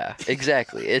 Yeah,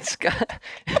 exactly. It's got.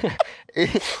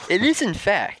 It is in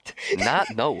fact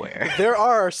not nowhere. There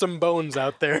are some bones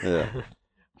out there. Yeah.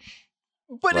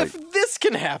 But if this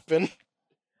can happen,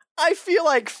 I feel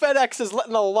like FedEx is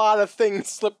letting a lot of things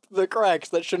slip through the cracks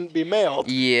that shouldn't be mailed.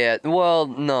 Yeah, well,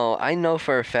 no, I know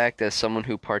for a fact as someone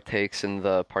who partakes in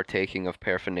the partaking of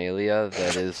paraphernalia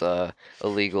that is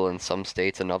illegal in some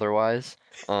states and otherwise,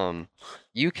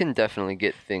 you can definitely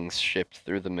get things shipped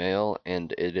through the mail,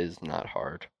 and it is not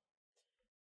hard.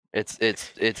 It's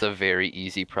a very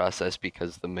easy process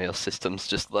because the mail systems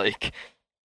just like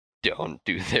don't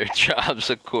do their jobs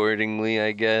accordingly,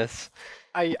 I guess.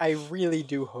 I really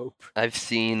do hope. I've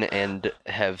seen and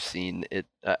have seen it.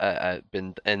 I've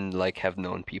been and like have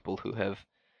known people who have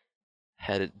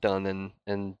had it done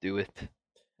and do it,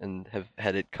 and have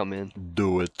had it come in.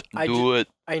 Do it.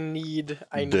 I need.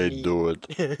 They do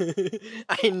it.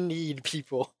 I need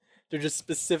people to just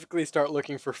specifically start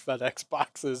looking for FedEx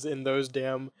boxes in those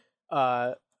damn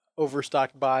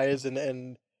overstocked buys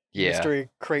and mystery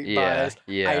crate buys.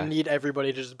 Yeah. I need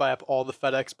everybody to just buy up all the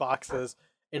FedEx boxes.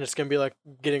 And it's gonna be like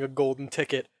getting a golden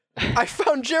ticket. I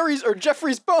found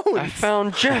Jeffrey's bones. I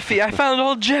found Jeffy. I found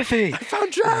old Jeffy. I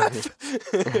found Jeff.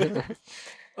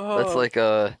 That's like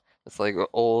a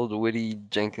old Witty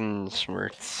Jenkins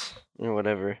Schmertz or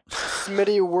whatever.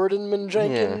 Smitty Wordenman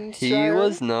Jenkins. Yeah, he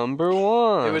was number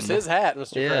one. It was his hat,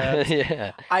 Mr. Krabs.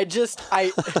 Yeah.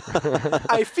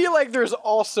 I feel like there's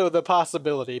also the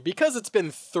possibility, because it's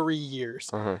been 3 years,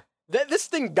 that this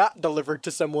thing got delivered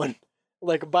to someone,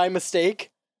 like by mistake.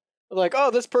 Like,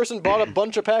 oh, this person bought a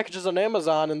bunch of packages on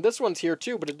Amazon, and this one's here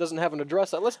too, but it doesn't have an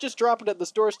address. Let's just drop it at the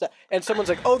store step. And someone's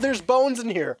like, oh, there's bones in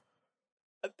here.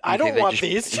 I don't want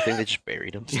these. You think they just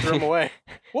buried them? Just throw them away.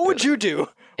 What would you do?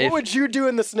 What would you do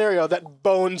in the scenario that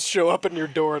bones show up in your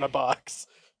door in a box?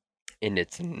 And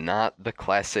it's not the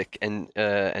classic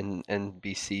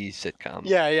NBC sitcom.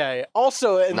 Yeah.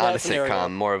 Also in not that scenario. Not a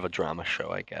sitcom, more of a drama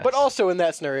show, I guess. But also in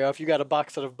that scenario, if you got a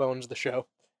box set of bones, the show.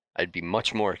 I'd be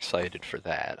much more excited for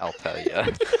that, I'll tell you.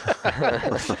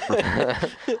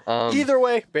 Either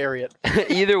way, bury it.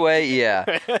 Either way, yeah.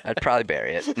 I'd probably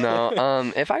bury it.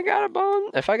 No, if I got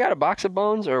a box of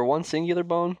bones or one singular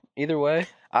bone, either way,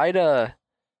 I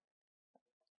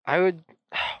would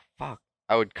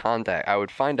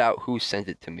find out who sent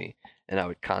it to me, and I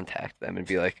would contact them and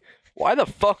be like, why the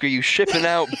fuck are you shipping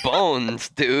out bones,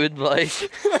 dude? Like,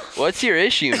 what's your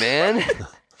issue, man?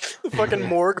 The fucking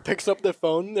morgue picks up the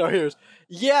phone. Oh, here's,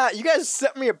 yeah, you guys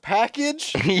sent me a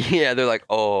package? Yeah, they're like,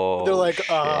 oh, they're like,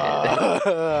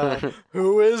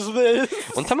 who is this?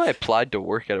 One time I applied to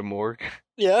work at a morgue.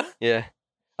 Yeah? Yeah.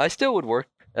 I still would work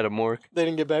at a morgue. They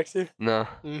didn't get back to you? No.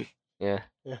 Yeah.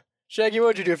 Shaggy, what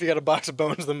would you do if you got a box of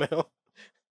bones in the mail?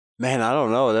 Man, I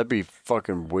don't know. That'd be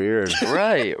fucking weird.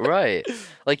 Right.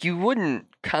 Like, you wouldn't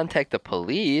contact the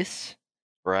police.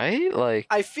 Right? Like,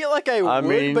 I feel like I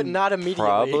would, but not immediately.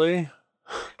 Probably.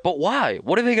 But why?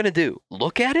 What are they gonna do?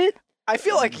 Look at it? I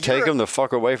feel like take them the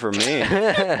fuck away from me.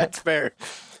 That's fair.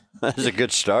 That's a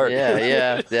good start.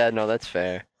 Yeah. No, that's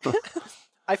fair.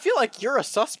 I feel like you're a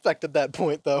suspect at that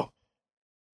point, though.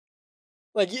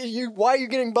 Like, you why are you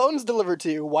getting bones delivered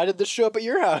to you? Why did this show up at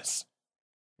your house?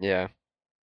 Yeah.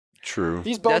 True.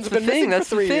 These bones have been missing for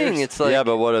 3 years. It's like, yeah,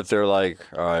 but what if they're like,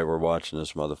 all right, we're watching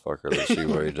this motherfucker. Let's see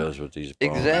what he does with these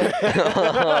bones. Exactly.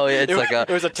 Oh, yeah, it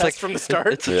was a test from the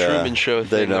start. It's a Truman Show thing.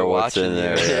 They know what's watching in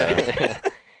there. Yeah.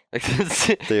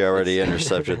 They already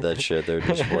intercepted that shit. They're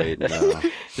just waiting now.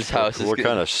 This house is what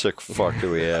kind of sick fuck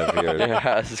do we have here? Your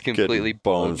house is completely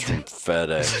bones from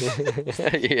FedEx.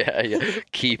 Yeah.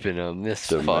 Keeping them. This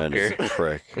fucker.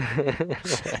 Prick.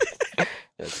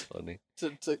 That's funny.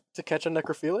 To catch a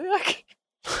necrophiliac?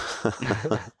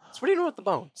 So what are you doing with the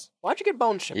bones? Why'd you get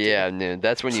bones shipped? Yeah, no,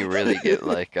 that's when you really get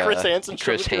like Chris Hansen.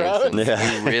 Chris Hansen.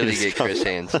 Yeah. You really get Chris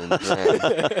Hansen.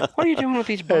 What are you doing with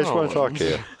these bones? I just want to talk to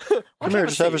you. Come here,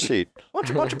 just have a seat. Why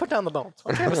don't you put down the bones?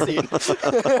 Why don't you have a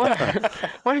seat?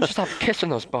 Why don't you stop kissing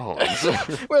those bones?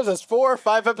 What is this, 4 or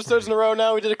 5 episodes in a row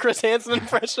now? We did a Chris Hansen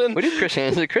impression. We did Chris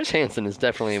Hansen. Chris Hansen is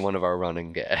definitely one of our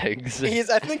running gags.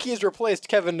 I think he's replaced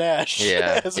Kevin Nash.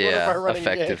 Yeah, as one of our running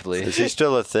effectively. gags. Is he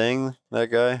still a thing,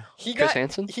 that guy? Chris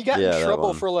Hansen? He got Yeah, in that trouble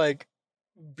one. for like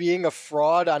being a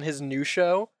fraud on his new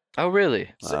show. Oh, really?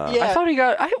 Yeah. I thought he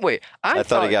got. I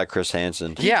thought he got Chris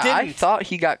Hansen. Yeah, I didn't. thought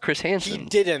he got Chris Hansen. He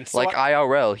didn't. So Like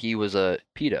IRL, he was a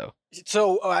pedo.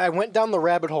 So I went down the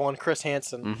rabbit hole on Chris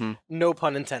Hansen, Mhm. no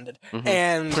pun intended, Mhm.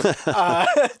 and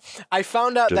I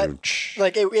found out that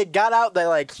like it got out that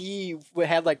like he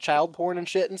had like child porn and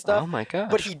shit and stuff. Oh my god!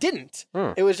 But he didn't.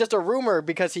 Hmm. It was just a rumor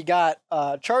because he got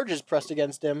charges pressed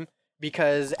against him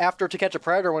because after To Catch a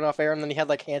Predator went off air and then he had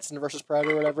like Hansen versus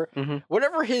Predator or whatever. Mhm.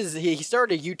 Whatever he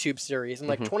started a YouTube series in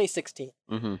like 2016.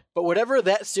 Mhm. But whatever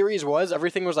that series was,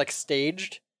 everything was like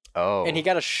staged. Oh. And he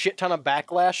got a shit ton of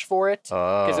backlash for it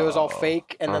because it was all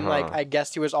fake. And then like I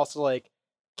guess he was also like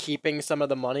keeping some of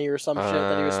the money or some shit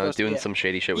that he was supposed to doing get. some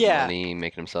shady shit with money,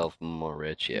 making himself more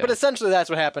rich. Yeah. But essentially that's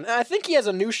what happened. And I think he has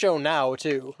a new show now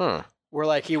too. Huh. Where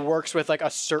like he works with like a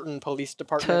certain police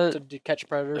department to catch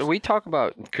predators. We talk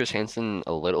about Chris Hansen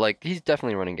a little. Like he's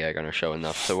definitely running gag on our show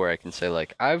enough so where I can say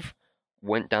like I've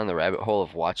went down the rabbit hole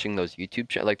of watching those YouTube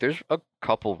channels. Like there's a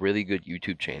couple really good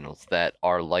YouTube channels that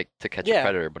are like To Catch a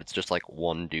Predator, but it's just like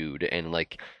one dude and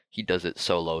like he does it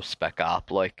solo spec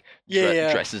op, like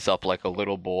dresses up like a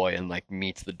little boy and like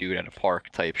meets the dude at a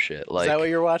park type shit. Like, is that what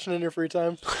you're watching in your free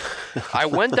time? I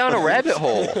went down a rabbit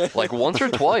hole like once or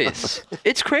twice.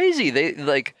 It's crazy.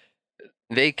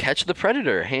 They catch the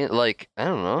predator. Like I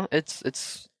don't know.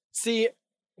 It's See,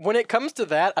 when it comes to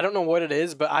that, I don't know what it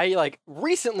is, but I like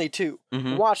recently too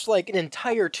watched like an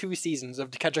entire 2 seasons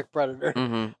of To Catch a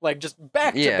Predator, like just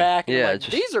back to back. And I'm like,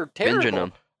 just these are terrible. binging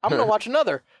 'em. I'm gonna watch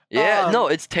another. No,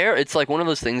 it's It's like one of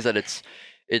those things that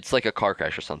it's like a car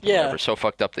crash or something. Yeah. Whatever, so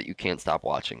fucked up that you can't stop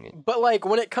watching it. But like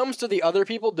when it comes to the other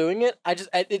people doing it,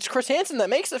 it's Chris Hansen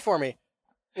that makes it for me.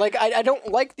 Like I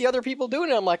don't like the other people doing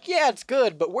it. I'm like, yeah, it's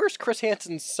good, but where's Chris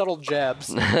Hansen's subtle jabs?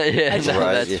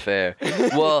 That's fair.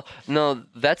 Well, no,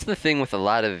 that's the thing with a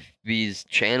lot of these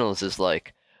channels is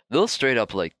like they'll straight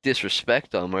up like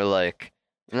disrespect them or like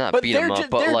not beat them up,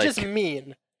 but they're like just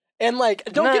mean. And like,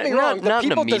 don't get me wrong, not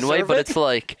in a mean way, but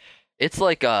it. it's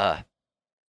like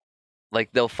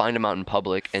they'll find them out in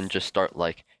public and just start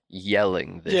like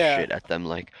yelling this shit at them,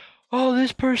 like, oh,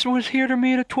 this person was here to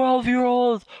meet a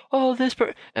 12-year-old. Oh,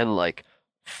 and like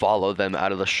follow them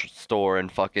out of the store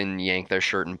and fucking yank their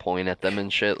shirt and point at them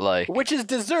and shit, like. Which is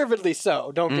deservedly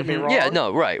so. Don't get me wrong. Yeah,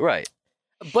 no, right.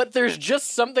 But there's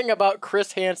just something about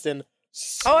Chris Hansen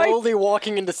slowly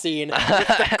walking into scene with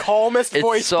the calmest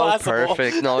voice possible. It's so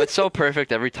perfect. No, it's so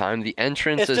perfect every time. The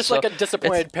entrance is just so, like a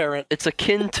disappointed parent. It's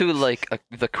akin to like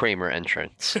the Kramer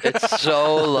entrance. It's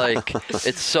so like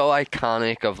it's so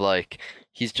iconic of like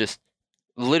he's just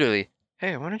literally,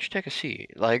 hey, why don't you take a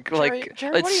seat? Jerry,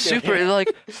 it's super here?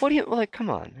 like what do you like? Come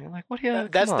on, like what do you?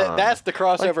 That's the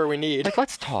crossover we need. Like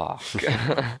let's talk.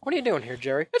 What are you doing here,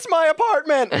 Jerry? It's my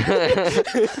apartment.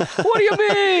 What do you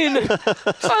mean?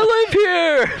 I live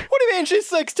here. What do you mean she's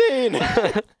 16?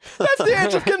 That's the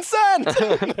age of consent.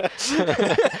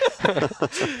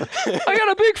 I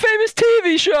got a big famous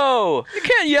TV show. You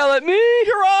can't yell at me.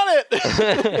 You're on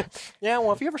it. Yeah, well,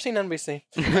 have you ever seen NBC?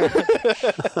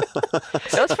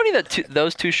 It's funny that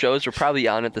those two shows were probably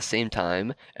on at the same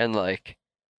time, and like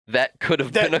that could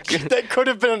have been an episode. That could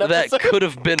have been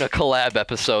a collab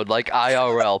episode. Like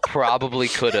IRL probably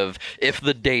could have if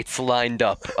the dates lined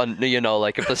up.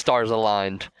 Like if the stars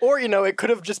aligned. Or it could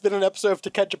have just been an episode of To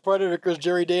Catch a Predator because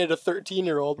Jerry dated a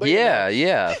 13-year-old.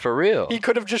 Yeah, for real. He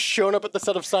could have just shown up at the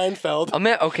set of Seinfeld.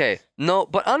 Okay, no,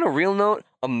 but on a real note,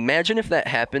 imagine if that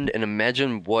happened, and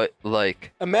imagine what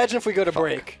like. Imagine if we go to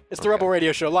break. It's the Rebel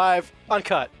Radio Show, live,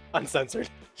 uncut, uncensored.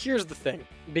 Here's the thing,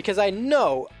 because I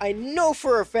know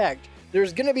for a fact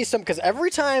there's gonna be some, because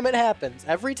every time it happens,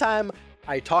 every time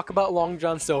I talk about Long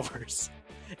John Silver's,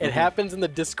 it happens in the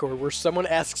Discord where someone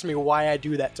asks me why I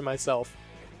do that to myself.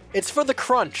 It's for the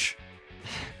crunch.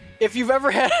 If you've ever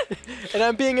had, and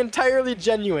I'm being entirely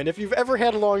genuine, if you've ever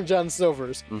had Long John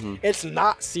Silver's, it's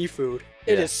not seafood.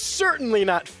 It is certainly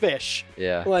not fish.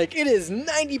 Yeah. Like, it is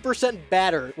 90%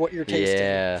 batter what you're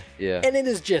tasting. Yeah. And it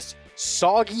is just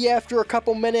soggy after a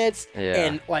couple minutes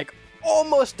and like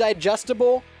almost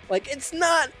digestible. Like, it's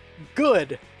not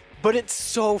good, but it's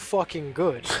so fucking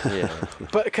good. Yeah.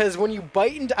 But because when you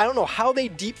bite into, I don't know how they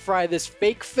deep fry this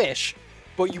fake fish,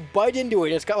 but you bite into it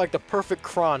and it's got like the perfect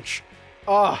crunch.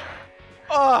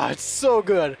 It's so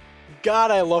good.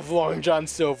 God, I love Long John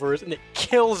Silver's, and it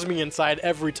kills me inside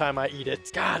every time I eat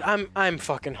it. God, I'm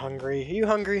fucking hungry. Are you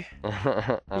hungry?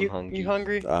 I'm hungry. You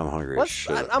hungry? I'm hungry as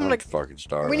shit. I'm gonna fucking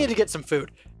starving. We need to get some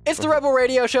food. It's the Rebel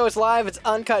Radio Show. It's live. It's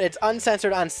uncut. It's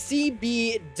uncensored on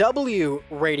CBW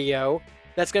Radio.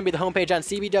 That's going to be the homepage on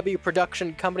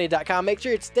cbwproductioncompany.com. Make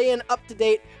sure you're staying up to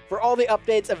date for all the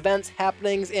updates, events,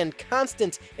 happenings, and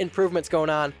constant improvements going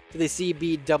on to the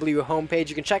CBW homepage.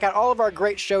 You can check out all of our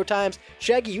great show times.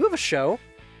 Shaggy, you have a show.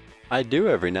 I do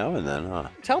every now and then, huh?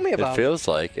 Tell me about it. It feels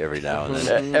like every now and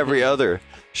then. Every other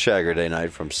Shaggerday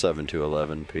night from 7 to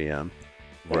 11 p.m.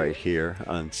 right here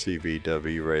on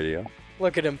CBW Radio.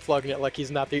 Look at him plugging it like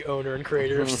he's not the owner and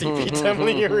creator of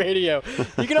CBW Radio.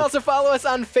 You can also follow us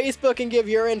on Facebook and give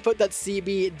your input. That's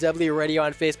CBW Radio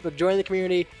on Facebook. Join the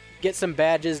community, get some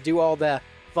badges, do all the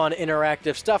fun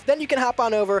interactive stuff. Then you can hop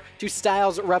on over to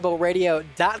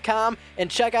stylesrebelradio.com and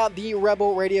check out the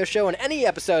Rebel Radio Show and any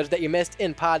episodes that you missed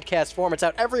in podcast form. It's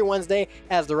out every Wednesday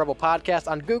as the Rebel Podcast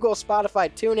on Google,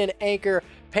 Spotify, TuneIn, Anchor,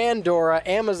 Pandora,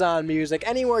 Amazon Music,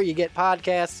 anywhere you get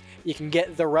podcasts, you can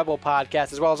get the Rebel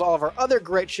Podcast, as well as all of our other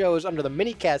great shows under the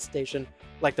Minicast station,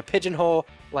 like The Pigeonhole,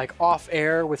 like Off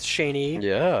Air with Shaney.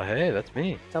 Yeah, hey, that's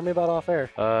me. Tell me about Off Air.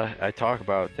 I talk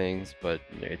about things, but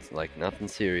it's like nothing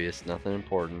serious, nothing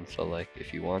important. So like,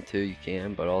 if you want to, you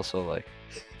can, but also like,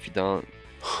 if you don't,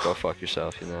 go fuck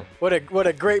yourself, you know. What a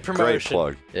great promotion. Great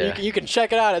plug. Yeah. You can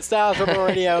check it out at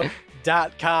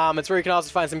stylesrebelradio.com. It's where you can also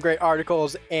find some great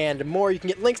articles and more. You can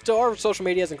get links to our social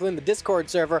medias, including the Discord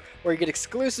server, where you get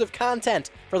exclusive content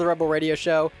for the Rebel Radio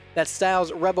Show. That's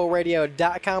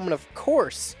stylesrebelradio.com. And of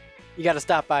course, you got to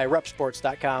stop by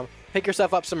repsports.com. Pick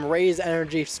yourself up some Raise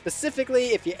Energy. Specifically,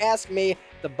 if you ask me,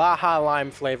 the Baja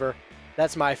Lime flavor.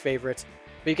 That's my favorite.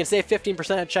 But you can save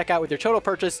 15% at checkout with your total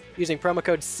purchase using promo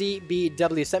code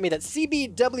CBWSENTME. That's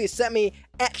CBWSENTME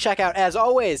at checkout. As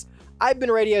always, I've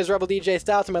been Radio's Rebel DJ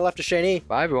Style. To my left is Shaney.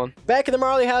 Bye, everyone. Back in the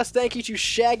Marley House, thank you to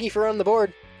Shaggy for running the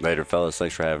board. Later, fellas.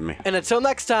 Thanks for having me. And until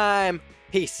next time,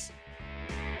 peace.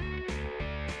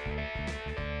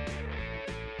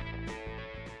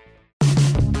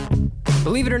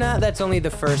 Believe it or not, that's only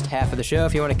the first half of the show.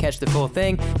 If you want to catch the full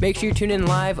thing, make sure you tune in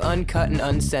live, uncut, and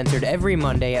uncensored every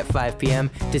Monday at 5 p.m.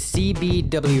 to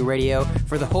CBW Radio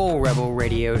for the whole Rebel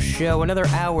Radio Show. Another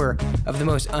hour of the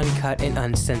most uncut and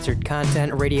uncensored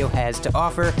content radio has to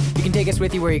offer. You can take us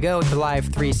with you where you go with the Live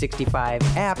 365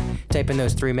 app. Type in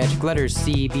those 3 magic letters,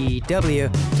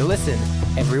 CBW, to listen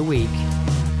every week.